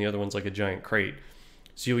box and the other one's like a giant crate.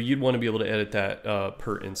 So you'd want to be able to edit that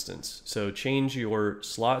per instance. So change your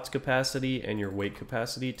slots capacity and your weight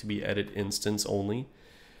capacity to be edit instance only,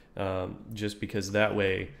 just because that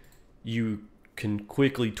way you can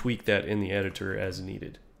quickly tweak that in the editor as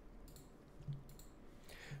needed.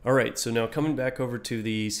 All right, so now coming back over to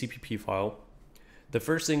the CPP file, the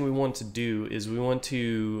first thing we want to do is we want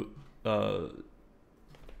to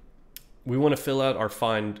fill out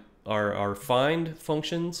our find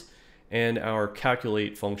functions and our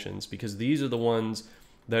calculate functions, because these are the ones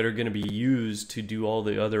that are going to be used to do all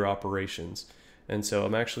the other operations. And so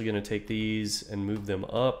I'm actually going to take these and move them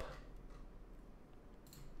up.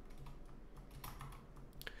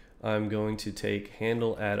 I'm going to take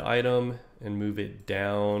handle add item and move it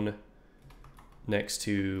down next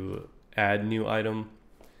to add new item.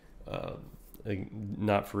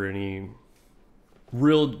 Not for any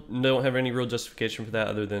don't have any real justification for that,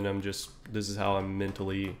 other than this is how I'm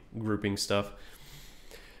mentally grouping stuff.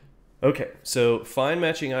 Okay, so find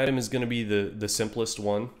matching item is going to be the simplest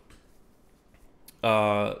one.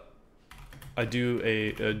 I do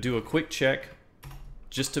a quick check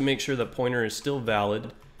just to make sure the pointer is still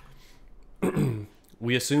valid.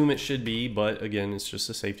 We assume it should be, but again, it's just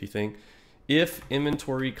a safety thing. If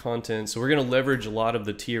inventory content, so we're going to leverage a lot of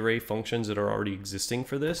the TArray functions that are already existing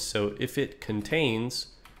for this. So if it contains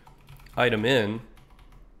item in,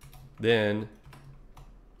 then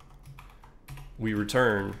we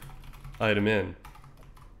return item in.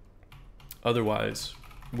 Otherwise,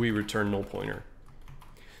 we return null pointer.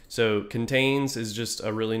 So contains is just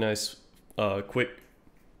a really nice quick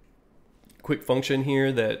function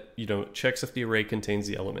here that, you know, checks if the array contains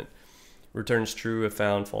the element. Returns true if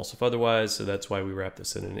found, false if otherwise. So that's why we wrap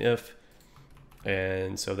this in an if.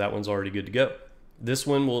 And so that one's already good to go. This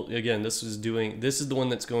one will, again, this is the one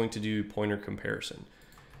that's going to do pointer comparison.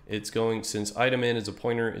 It's going, since item in is a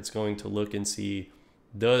pointer, it's going to look and see,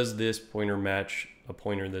 does this pointer match a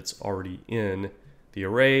pointer that's already in the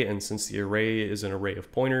array? And since the array is an array of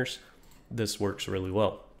pointers, this works really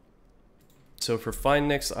well. So for find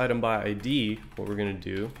next item by ID, what we're going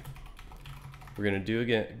to do, we're going to do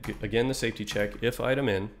again the safety check, if item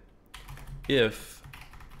in, if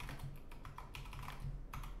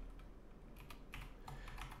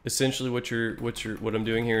essentially what I'm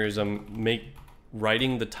doing here is I'm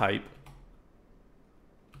writing the type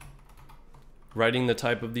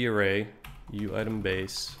of the array, uItem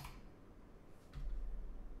base,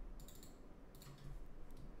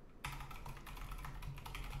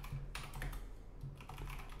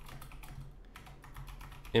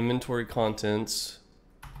 inventory contents,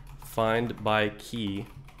 find by key,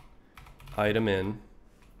 item in,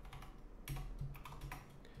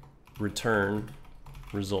 return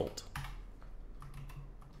result.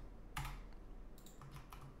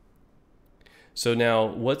 So now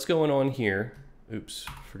what's going on here, oops,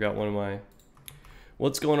 forgot one of my,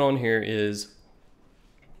 what's going on here is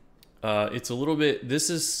it's a little bit, this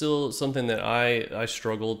is still something that I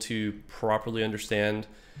struggle to properly understand.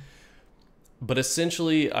 But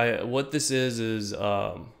essentially, what this is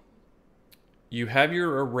you have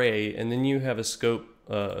your array, and then you have a scope,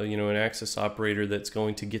 you know, an access operator that's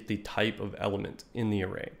going to get the type of element in the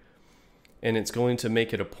array, and it's going to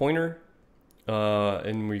make it a pointer,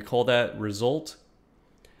 and we call that result.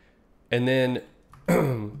 And then,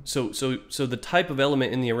 so the type of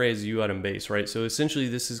element in the array is uItem base, right? So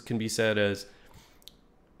essentially, can be said as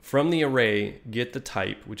from the array, get the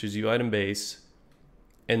type, which is uItem base,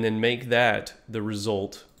 and then make that the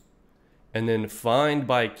result, and then find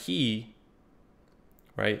by key,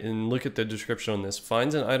 right? And look at the description on this.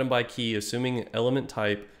 Finds an item by key, assuming element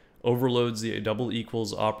type, overloads the double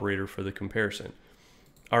equals operator for the comparison.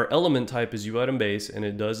 Our element type is uItem base, and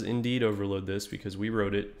it does indeed overload this because we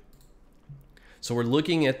wrote it. So we're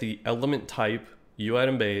looking at the element type,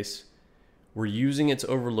 uItem base. We're using its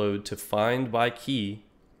overload to find by key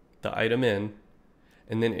the item in,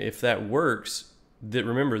 and then if that works,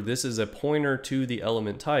 remember, this is a pointer to the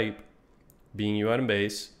element type, being uItem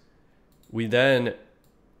base. We then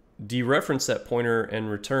dereference that pointer and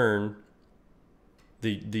return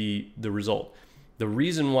the result. The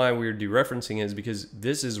reason why we're dereferencing is because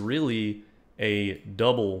this is really a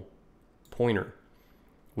double pointer,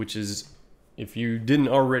 which is if you didn't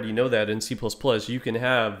already know that, in C++, you can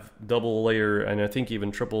have double layer and I think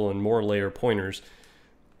even triple and more layer pointers.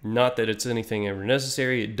 Not that it's anything ever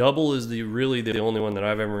necessary. Double is really the only one that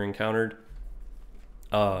I've ever encountered.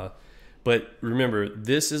 But remember,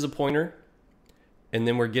 this is a pointer, and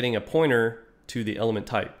then we're getting a pointer to the element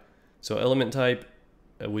type. So element type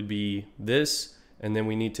would be this, and then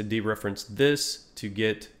we need to dereference this to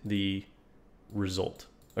get the result.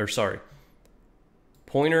 Or sorry,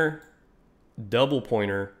 pointer, double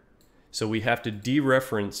pointer. So we have to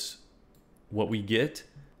dereference what we get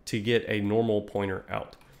to get a normal pointer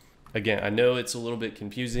out. Again, I know it's a little bit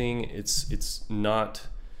confusing. It's not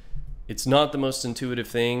the most intuitive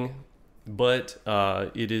thing, but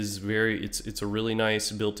it is it's a really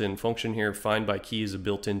nice built-in function here. Find by key is a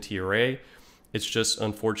built-in to array. It's just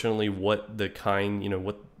unfortunately what the kind,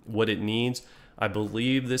 what it needs. I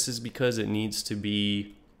believe this is because it needs to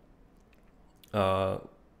be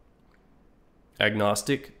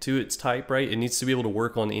agnostic to its type, right? It needs to be able to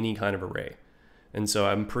work on any kind of array. And so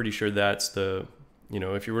I'm pretty sure that's the,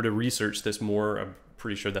 if you were to research this more, I'm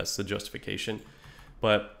pretty sure that's the justification.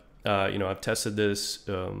 But, I've tested this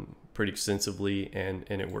pretty extensively and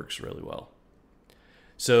it works really well.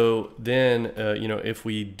 So then, if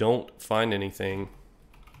we don't find anything,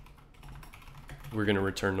 we're going to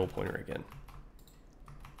return null pointer again.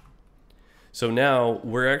 So now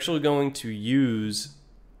we're actually going to use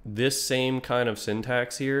this same kind of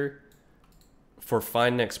syntax here for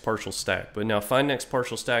find next partial stack. But now find next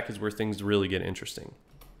partial stack is where things really get interesting.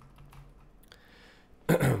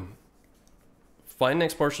 Find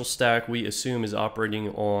next partial stack, we assume, is operating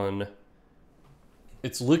on,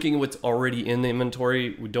 it's looking at what's already in the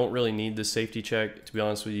inventory. We don't really need the safety check. To be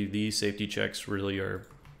honest with you, these safety checks really are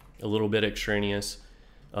a little bit extraneous.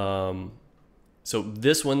 So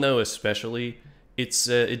this one though, especially, it's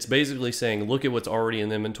basically saying, look at what's already in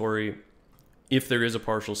the inventory. If there is a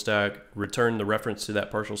partial stack, return the reference to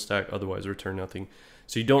that partial stack, otherwise return nothing.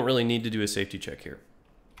 So you don't really need to do a safety check here.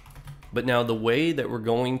 But now the way that we're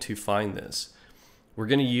going to find this, we're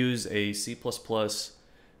going to use a C++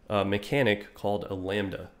 mechanic called a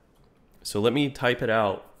lambda. So let me type it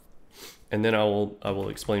out, and then I will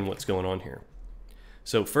explain what's going on here.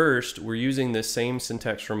 So first, we're using this same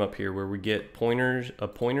syntax from up here where we get a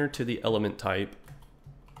pointer to the element type.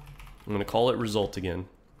 I'm going to call it result again.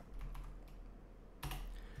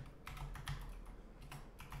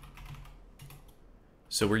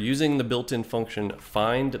 So we're using the built-in function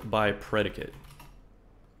find by predicate.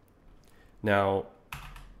 Now,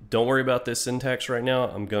 don't worry about this syntax right now.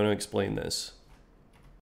 I'm going to explain this.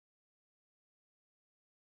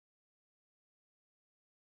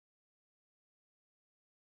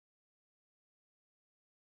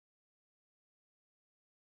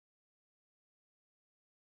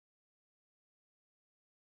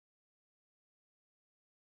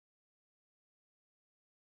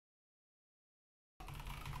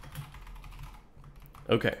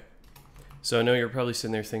 Okay, so I know you're probably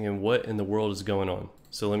sitting there thinking, what in the world is going on?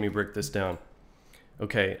 So let me break this down.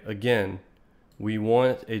 Okay, again, we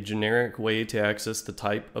want a generic way to access the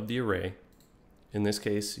type of the array. In this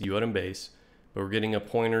case, UItem base, but we're getting a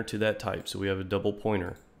pointer to that type, so we have a double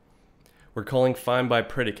pointer. We're calling find by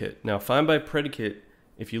predicate. Now, find by predicate,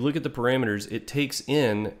 if you look at the parameters, it takes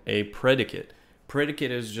in a predicate.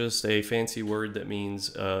 Predicate is just a fancy word that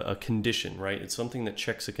means a condition, right? It's something that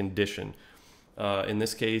checks a condition. In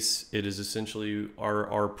this case, it is essentially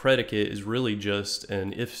our predicate is really just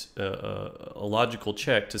an a logical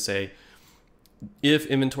check to say if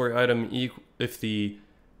inventory item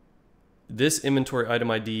this inventory item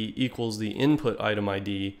ID equals the input item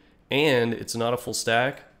ID and it's not a full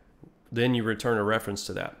stack, then you return a reference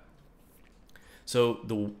to that.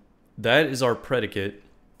 So that is our predicate,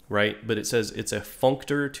 right? But it says it's a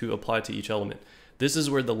functor to apply to each element. This is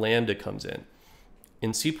where the lambda comes in.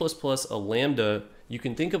 In C++, a lambda, you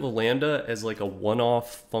can think of a lambda as like a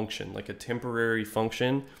one-off function, like a temporary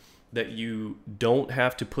function that you don't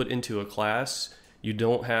have to put into a class. You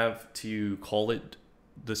don't have to call it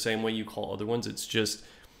the same way you call other ones. It's just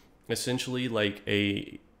essentially like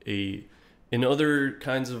in other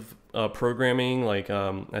kinds of programming, like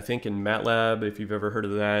I think in MATLAB, if you've ever heard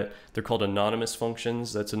of that, they're called anonymous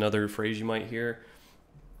functions. That's another phrase you might hear.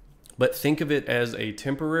 But think of it as a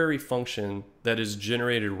temporary function that is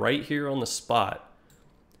generated right here on the spot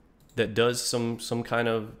that does some kind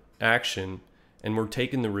of action, and we're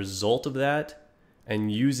taking the result of that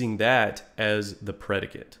and using that as the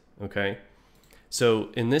predicate, okay? So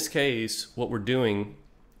in this case, what we're doing,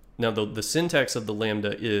 now the syntax of the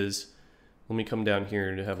lambda is, let me come down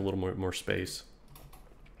here to have a little more space.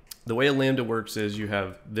 The way a lambda works is you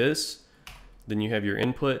have this, then you have your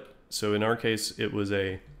input, So in our case, it was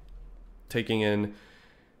taking in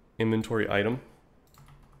inventory item.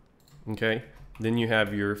 Okay. Then you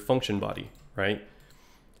have your function body, right?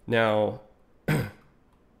 Now,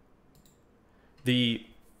 the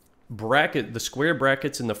square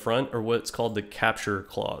brackets in the front are what's called the capture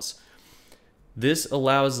clause. This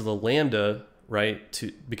allows the lambda, right,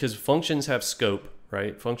 because functions have scope,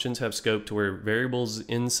 right? Functions have scope to where variables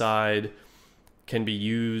inside can be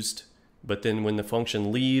used, but then when the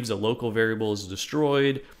function leaves, a local variable is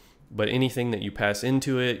destroyed, but anything that you pass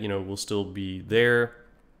into it, will still be there.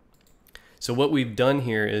 So what we've done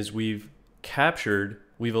here is we've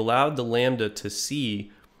allowed the lambda to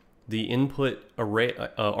see the input array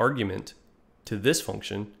argument to this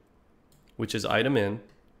function, which is item in.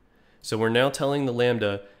 So we're now telling the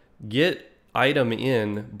lambda, get item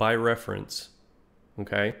in by reference,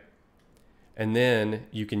 okay? And then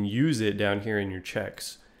you can use it down here in your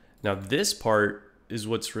checks. Now this part is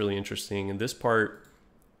what's really interesting, and this part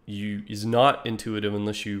is not intuitive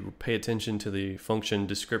unless you pay attention to the function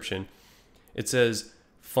description. It says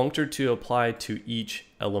functor to apply to each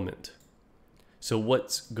element. So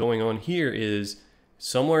what's going on here is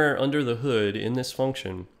somewhere under the hood in this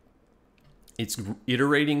function, it's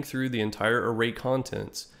iterating through the entire array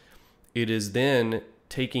contents. It is then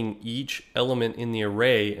taking each element in the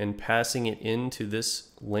array and passing it into this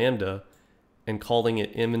lambda and calling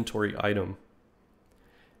it inventory item.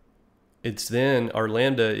 Our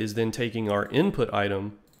lambda is then taking our input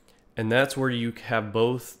item, and that's where you have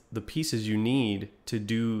both the pieces you need to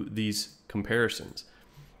do these comparisons.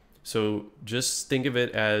 So just think of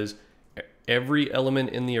it as every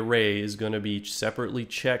element in the array is going to be separately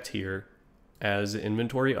checked here as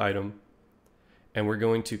inventory item, and we're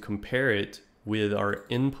going to compare it with our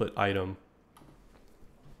input item.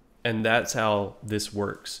 And that's how this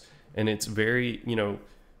works. And it's very,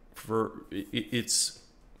 it's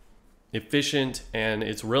efficient and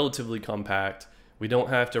it's relatively compact. We don't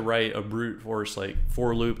have to write a brute force like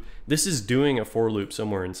for loop. This is doing a for loop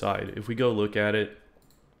somewhere inside. If we go look at it,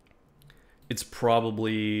 it's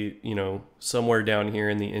probably, somewhere down here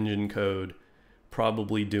in the engine code,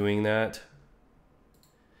 probably doing that.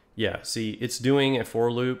 Yeah, see, it's doing a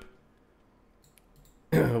for loop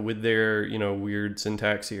with their, weird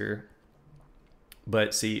syntax here.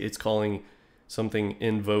 But see, it's calling something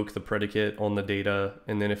invoke the predicate on the data,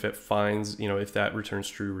 and then if it finds, if that returns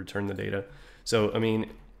true, return the data. So, I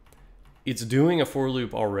mean, it's doing a for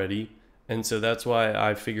loop already, and so that's why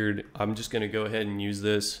I figured I'm just going to go ahead and use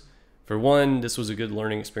this. For one, this was a good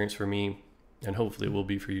learning experience for me, and hopefully it will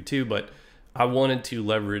be for you too, but I wanted to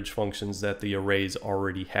leverage functions that the arrays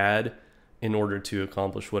already had in order to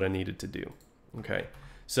accomplish what I needed to do. Okay,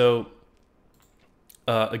 so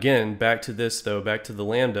again, back to this though, back to the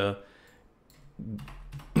lambda.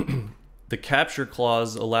 The capture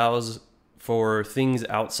clause allows for things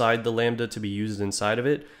outside the lambda to be used inside of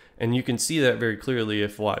it, and you can see that very clearly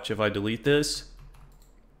if I delete this,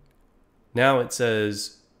 now it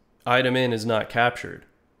says item in is not captured,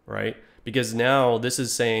 right? Because now this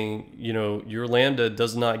is saying, your lambda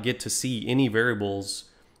does not get to see any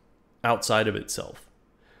variables outside of itself.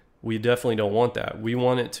 We definitely don't want that. We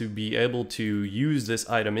want it to be able to use this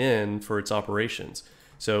item in for its operations.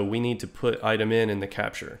 So we need to put item in the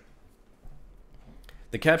capture.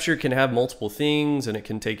 The capture can have multiple things, and it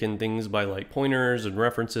can take in things by like pointers and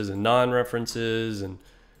references and non-references, and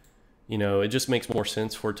it just makes more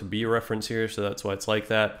sense for it to be a reference here, so that's why it's like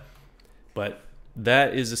that. But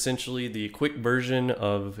that is essentially the quick version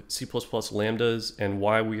of C++ lambdas and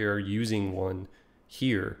why we are using one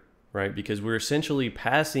here, right? Because we're essentially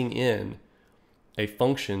passing in a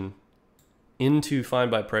function into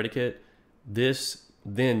find by predicate. This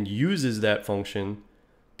then uses that function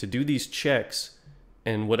to do these checks,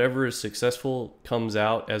 and whatever is successful comes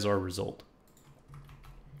out as our result.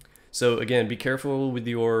 So again, be careful with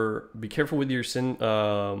your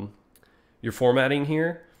formatting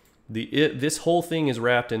here. This whole thing is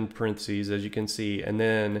wrapped in parentheses, as you can see, and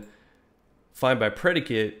then find by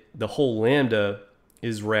predicate, the whole lambda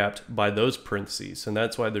is wrapped by those parentheses, and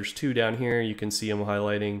that's why there's two down here. You can see them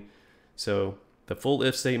highlighting. So the full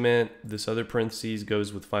if statement, this other parentheses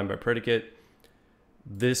goes with find by predicate.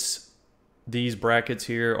 These brackets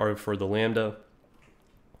here are for the lambda,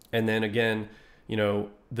 and then again,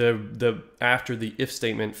 after the if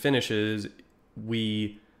statement finishes,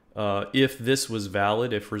 we if this was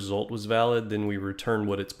valid, if result was valid, then we return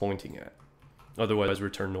what it's pointing at. Otherwise,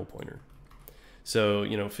 return null pointer. So,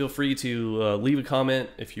 feel free to leave a comment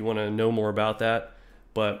if you want to know more about that.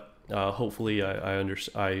 But hopefully,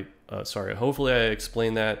 hopefully I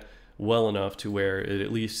explained that well enough to where it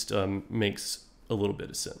at least makes a little bit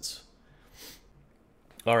of sense.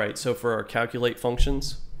 All right, so for our calculate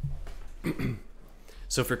functions,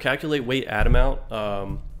 so for calculate weight add amount,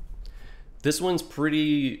 this one's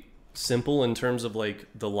pretty simple in terms of like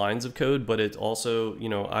the lines of code, but it's also, you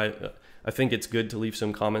know, I think it's good to leave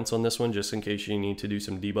some comments on this one just in case you need to do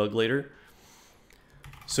some debug later.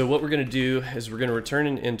 So what we're going to do is we're going to return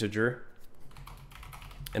an integer,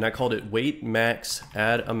 and I called it weight max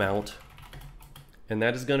add amount, and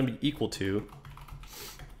that is going to be equal to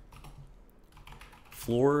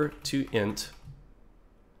floor to int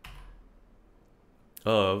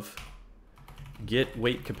of get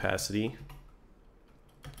weight capacity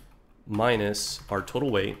minus our total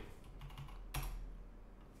weight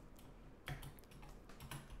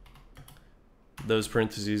those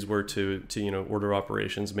parentheses were to you know, order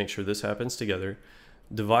operations, make sure this happens together,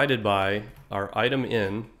 divided by our item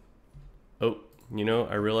in. Oh, you know,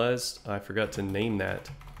 I realized I forgot to name that.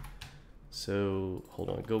 So hold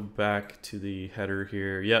on, go back to the header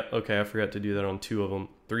here. Yeah, okay, I forgot to do that on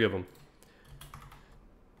three of them.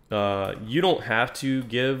 You don't have to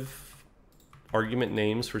give argument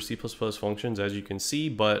names for C++ functions, as you can see,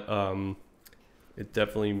 but it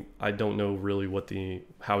definitely, I don't know really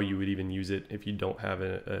how you would even use it if you don't have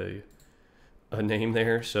a name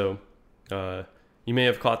there. So you may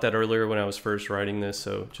have caught that earlier when I was first writing this,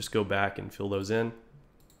 so just go back and fill those in.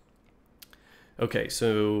 Okay,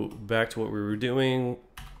 so back to what we were doing.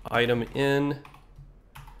 Item in,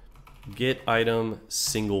 get item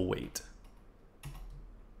single weight.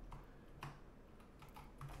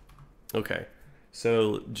 Okay,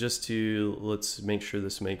 so let's make sure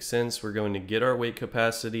this makes sense. We're going to get our weight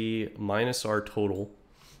capacity minus our total.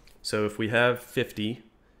 So if we have 50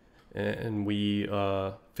 and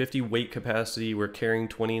 50 weight capacity, we're carrying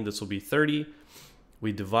 20, this will be 30.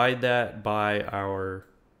 We divide that by our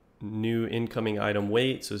new incoming item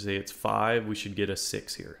weight. So say it's 5, we should get a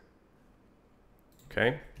 6 here.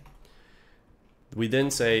 Okay. We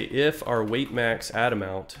then say if our weight max add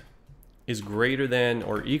amount is greater than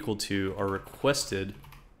or equal to our requested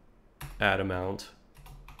add amount,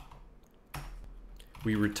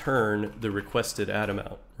 we return the requested add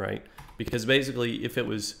amount, right? Because basically if it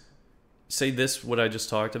was, say this, what I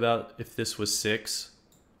just talked about, if this was 6,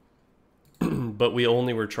 but we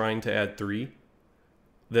only were trying to add 3,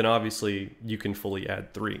 then obviously you can fully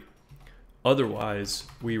add 3. Otherwise,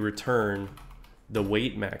 we return the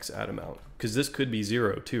weight max add amount, because this could be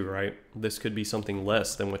 0 too, right? This could be something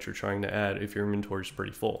less than what you're trying to add if your inventory is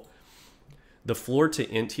pretty full. The floor to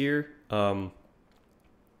int here,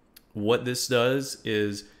 what this does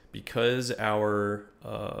is because our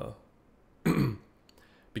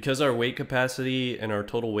weight capacity and our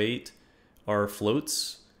total weight are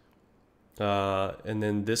floats, and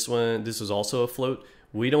then this is also a float,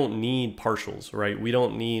 we don't need partials, right? We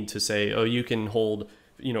don't need to say, oh, you can hold,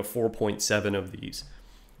 you know, 4.7 of these.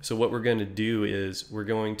 So what we're going to do is we're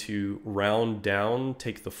going to round down,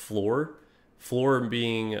 take the floor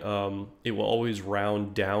being, it will always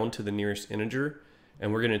round down to the nearest integer,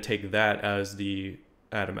 and we're going to take that as the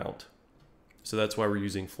add amount. So that's why we're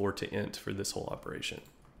using floor to int for this whole operation.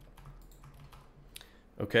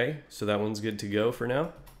 Okay, so that one's good to go for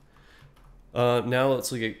now. Now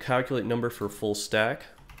let's look at calculate number for full stack.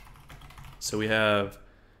 So we have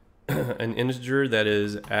an integer that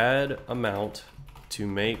is add amount to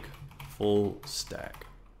make full stack.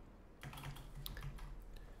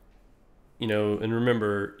 You know, and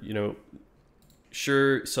remember, you know,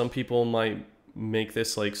 sure, some people might make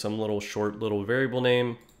this like some short little variable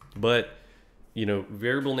name, but you know,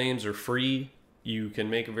 variable names are free. You can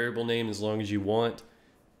make a variable name as long as you want.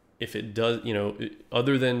 If it does, you know,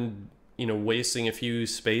 other than, you know, wasting a few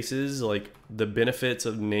spaces, like the benefits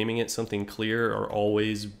of naming it something clear are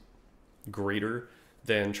always greater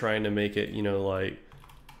than trying to make it, you know, like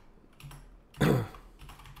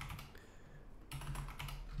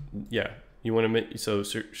yeah, you want to make, so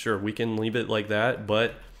sure, we can leave it like that,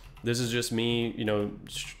 but this is just me, you know,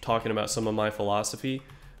 talking about some of my philosophy.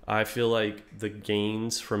 I feel like the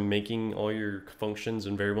gains from making all your functions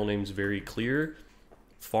and variable names very clear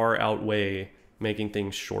far outweigh making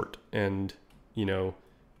things short and, you know,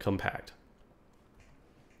 compact.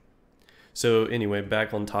 So anyway,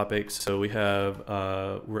 back on topic. So we have,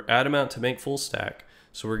 we're add amount to make full stack.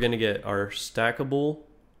 So we're going to get our stackable,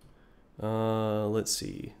 let's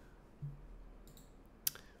see.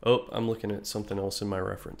 Oh, I'm looking at something else in my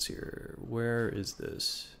reference here. Where is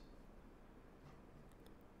this?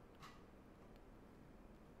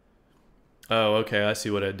 Oh, okay, I see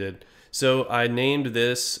what I did. So I named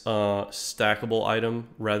this stackable item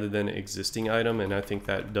rather than existing item, and I think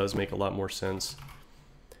that does make a lot more sense.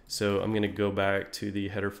 So I'm going to go back to the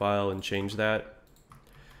header file and change that.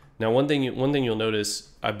 Now, one thing you'll notice,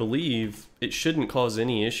 I believe it shouldn't cause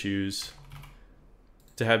any issues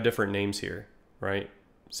to have different names here, right?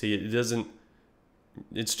 See, it doesn't.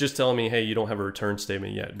 It's just telling me, hey, you don't have a return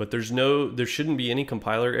statement yet. But there shouldn't be any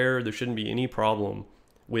compiler error. There shouldn't be any problem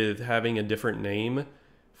with having a different name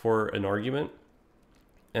for an argument.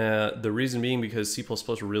 The reason being because C++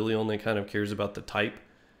 really only kind of cares about the type.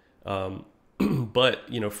 But,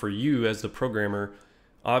 for you as the programmer,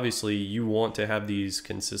 obviously you want to have these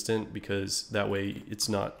consistent because that way it's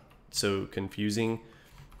not so confusing.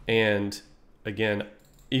 And again,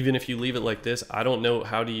 even if you leave it like this, I don't know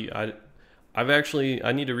how do you, I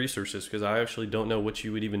need to research this because I actually don't know what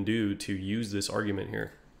you would even do to use this argument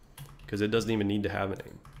here because it doesn't even need to have a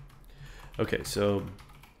name. Okay, so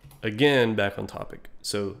again, back on topic.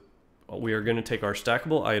 So we are going to take our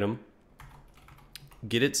stackable item,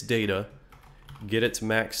 get its data, get its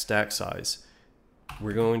max stack size.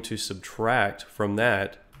 We're going to subtract from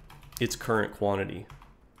that its current quantity.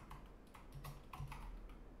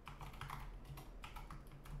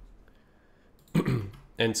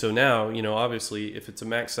 And so now, obviously, if it's a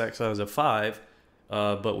max stack size of 5,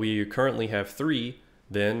 but we currently have 3,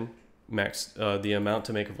 then the amount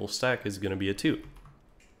to make a full stack is going to be a 2.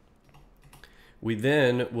 We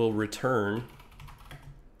then will return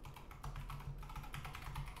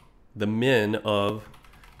the min of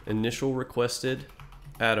initial requested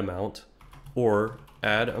add amount or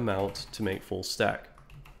add amount to make full stack.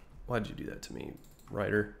 Why'd you do that to me,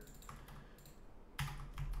 writer?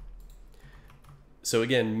 So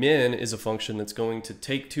again, min is a function that's going to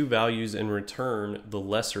take two values and return the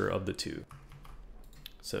lesser of the two.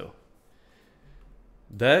 So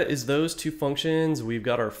that is those two functions. We've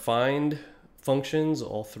got our find functions,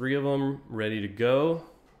 all three of them ready to go.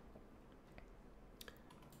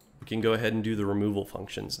 We can go ahead and do the removal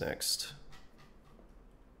functions next.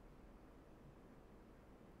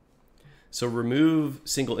 So remove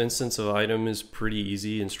single instance of item is pretty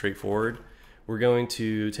easy and straightforward. We're going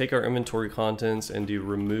to take our inventory contents and do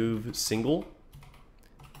remove single.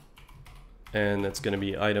 And that's going to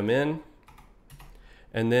be item in.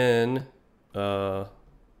 And then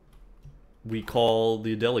we call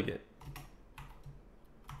the delegate.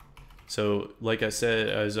 So like I said,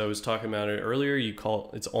 as I was talking about it earlier, you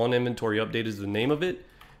call it's on inventory update is the name of it,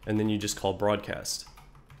 and then you just call broadcast.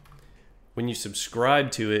 When you subscribe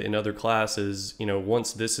to it in other classes,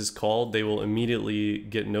 once this is called, they will immediately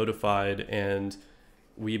get notified, and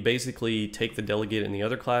we basically take the delegate in the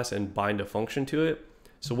other class and bind a function to it.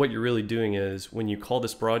 So what you're really doing is when you call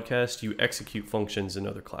this broadcast, you execute functions in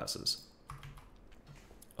other classes.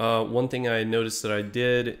 One thing I noticed that I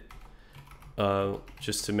did,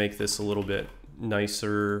 just to make this a little bit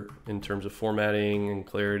nicer in terms of formatting and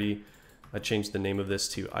clarity, I changed the name of this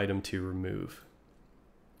to item to remove.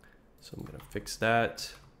 So I'm going to fix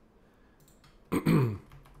that.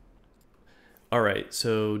 All right,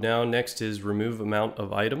 so now next is remove amount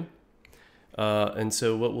of item. And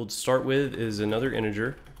so what we'll start with is another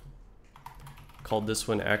integer. Called this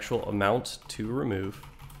one actual amount to remove.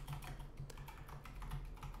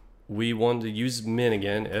 We want to use min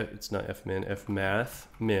again. It's not fmin, fmath,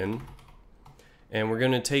 min. And we're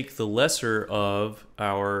going to take the lesser of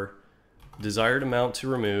our desired amount to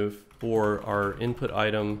remove or our input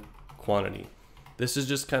item quantity. This is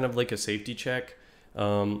just kind of like a safety check,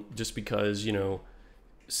 just because,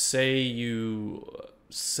 say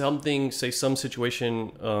some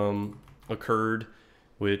situation occurred,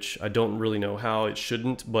 which I don't really know how it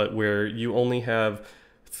shouldn't, but where you only have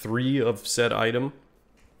 3 of said item,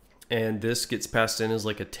 and this gets passed in as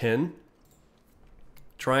like a 10.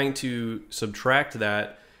 Trying to subtract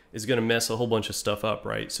that is going to mess a whole bunch of stuff up,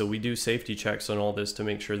 right? So we do safety checks on all this to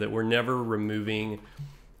make sure that we're never removing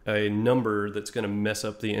a number that's going to mess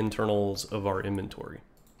up the internals of our inventory.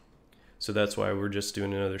 So that's why we're just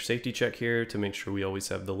doing another safety check here to make sure we always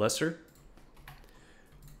have the lesser.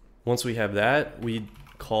 Once we have that, we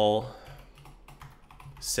call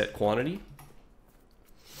set quantity.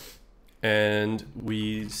 And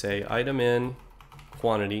we say item in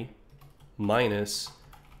quantity minus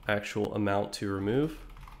actual amount to remove.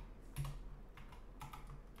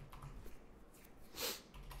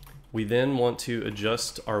 We then want to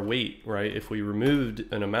adjust our weight, right? If we removed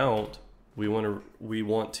an amount, we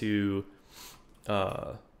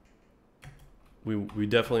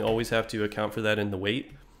definitely always have to account for that in the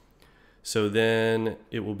weight. So then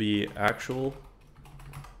it will be actual,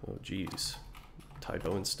 oh geez,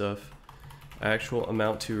 typo and stuff. Actual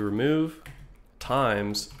amount to remove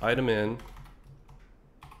times item in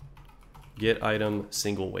get item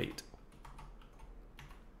single weight.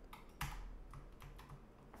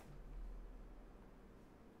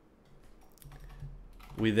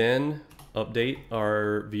 We then update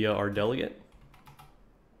via our delegate,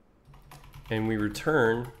 and we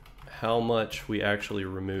return how much we actually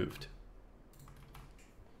removed.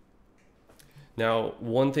 Now,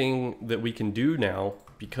 one thing that we can do now,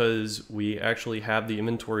 because we actually have the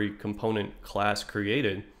inventory component class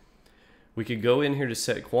created, we could go in here to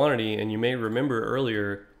set quantity, and you may remember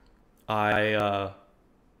earlier I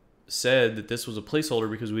said that this was a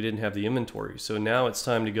placeholder because we didn't have the inventory. So now it's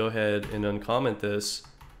time to go ahead and uncomment this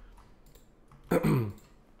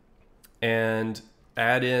and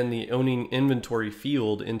add in the owning inventory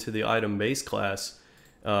field into the item base class,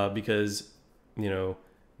 because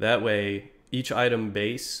that way each item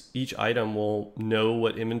will know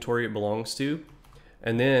what inventory it belongs to.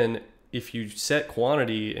 And then if you set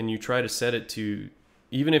quantity and you try to set it to,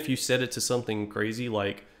 even if you set it to something crazy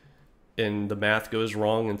like, and the math goes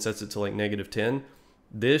wrong and sets it to like -10,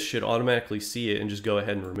 this should automatically see it and just go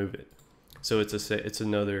ahead and remove it. So it's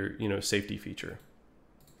another safety feature.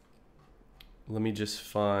 Let me just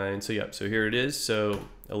find, so here it is. So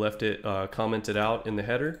I left it commented out in the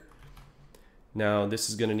header. Now this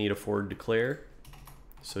is going to need a forward declare.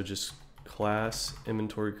 So just class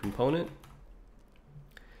inventory component.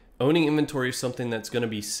 Owning inventory is something that's going to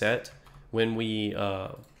be set when we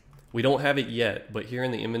don't have it yet, but here in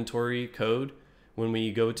the inventory code, when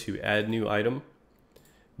we go to add new item,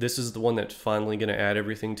 this is the one that's finally going to add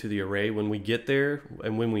everything to the array. When we get there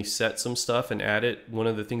and when we set some stuff and add it, one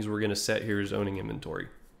of the things we're going to set here is owning inventory.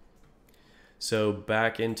 So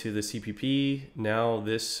back into the CPP, now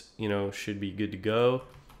this should be good to go.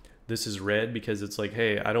 This is red because it's like,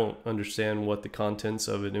 hey, I don't understand what the contents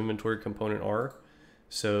of an inventory component are.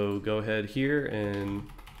 So go ahead here and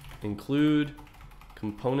include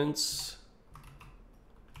components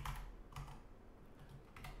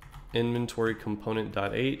inventory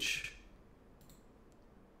component.h.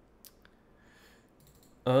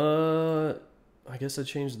 I guess I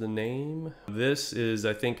changed the name. This is,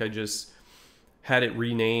 I think I just had it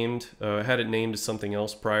renamed, had it named as something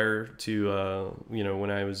else prior to, when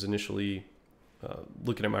I was initially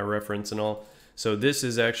looking at my reference and all. So this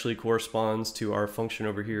is actually corresponds to our function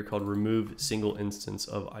over here called remove single instance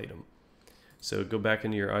of item. So go back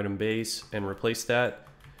into your item base and replace that.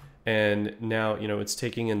 And now, it's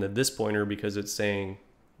taking in the this pointer because it's saying,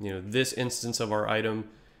 this instance of our item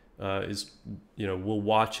will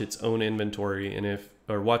watch its own inventory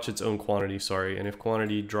or watch its own quantity, sorry. And if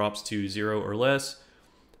quantity drops to 0 or less,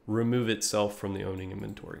 remove itself from the owning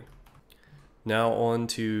inventory. Now on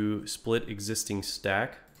to split existing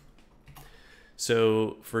stack.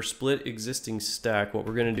 So for split existing stack, what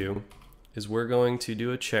we're going to do is we're going to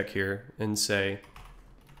do a check here and say,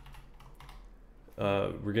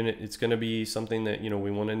 it's going to be something that,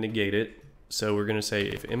 we want to negate it. So we're going to say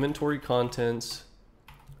if inventory contents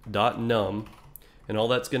dot num, and all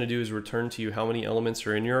that's going to do is return to you how many elements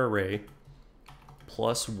are in your array,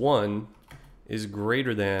 plus 1 is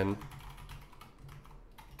greater than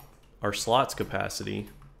our slots capacity,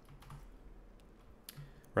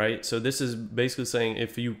 right? So this is basically saying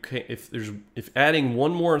if adding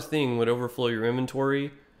one more thing would overflow your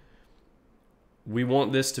inventory, we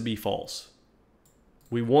want this to be false.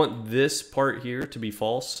 We want this part here to be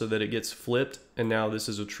false so that it gets flipped, and now this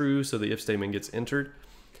is a true, so the if statement gets entered.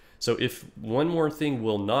 So if one more thing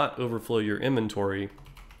will not overflow your inventory,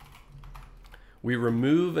 we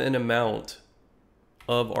remove an amount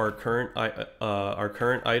of our current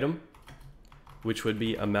item, which would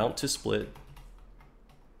be amount to split,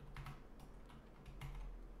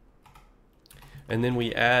 and then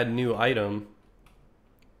we add new item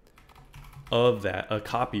of that, a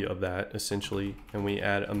copy of that essentially, and we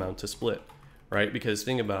add amount to split, right? Because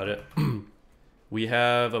think about it, we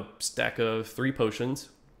have a stack of 3 potions.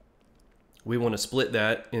 We want to split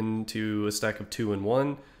that into a stack of 2 and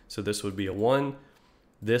 1. So this would be a 1.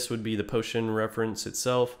 This would be the potion reference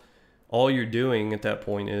itself. All you're doing at that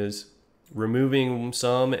point is removing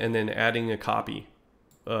some and then adding a copy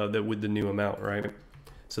that with the new amount, right?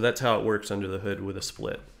 So that's how it works under the hood with a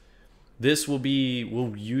split. This we'll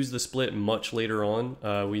use the split much later on.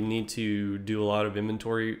 We need to do a lot of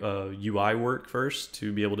inventory UI work first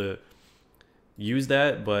to be able to use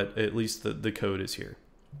that, but at least the code is here.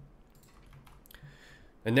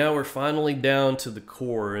 And now we're finally down to the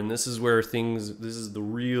core, and this is where this is the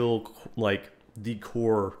real, like, the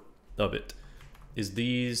core of it, is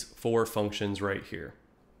these 4 functions right here.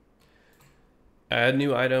 Add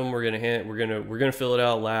new item, we're gonna fill it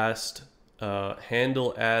out last.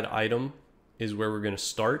 Handle add item is where we're gonna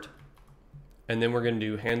start, and then we're gonna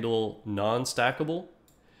do handle non-stackable.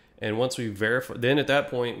 And once we verify, then at that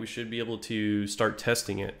point we should be able to start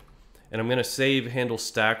testing it. And I'm gonna save handle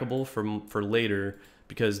stackable for later,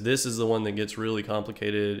 because this is the one that gets really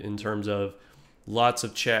complicated in terms of lots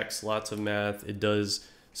of checks, lots of math. It does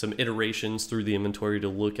some iterations through the inventory to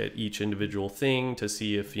look at each individual thing to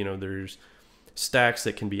see if, you know, there's stacks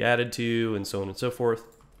that can be added to, and so on and so forth.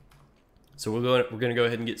 So we're going to go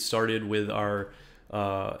ahead and get started with our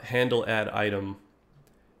handle add item,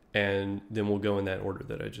 and then we'll go in that order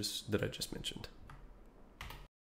that I just mentioned.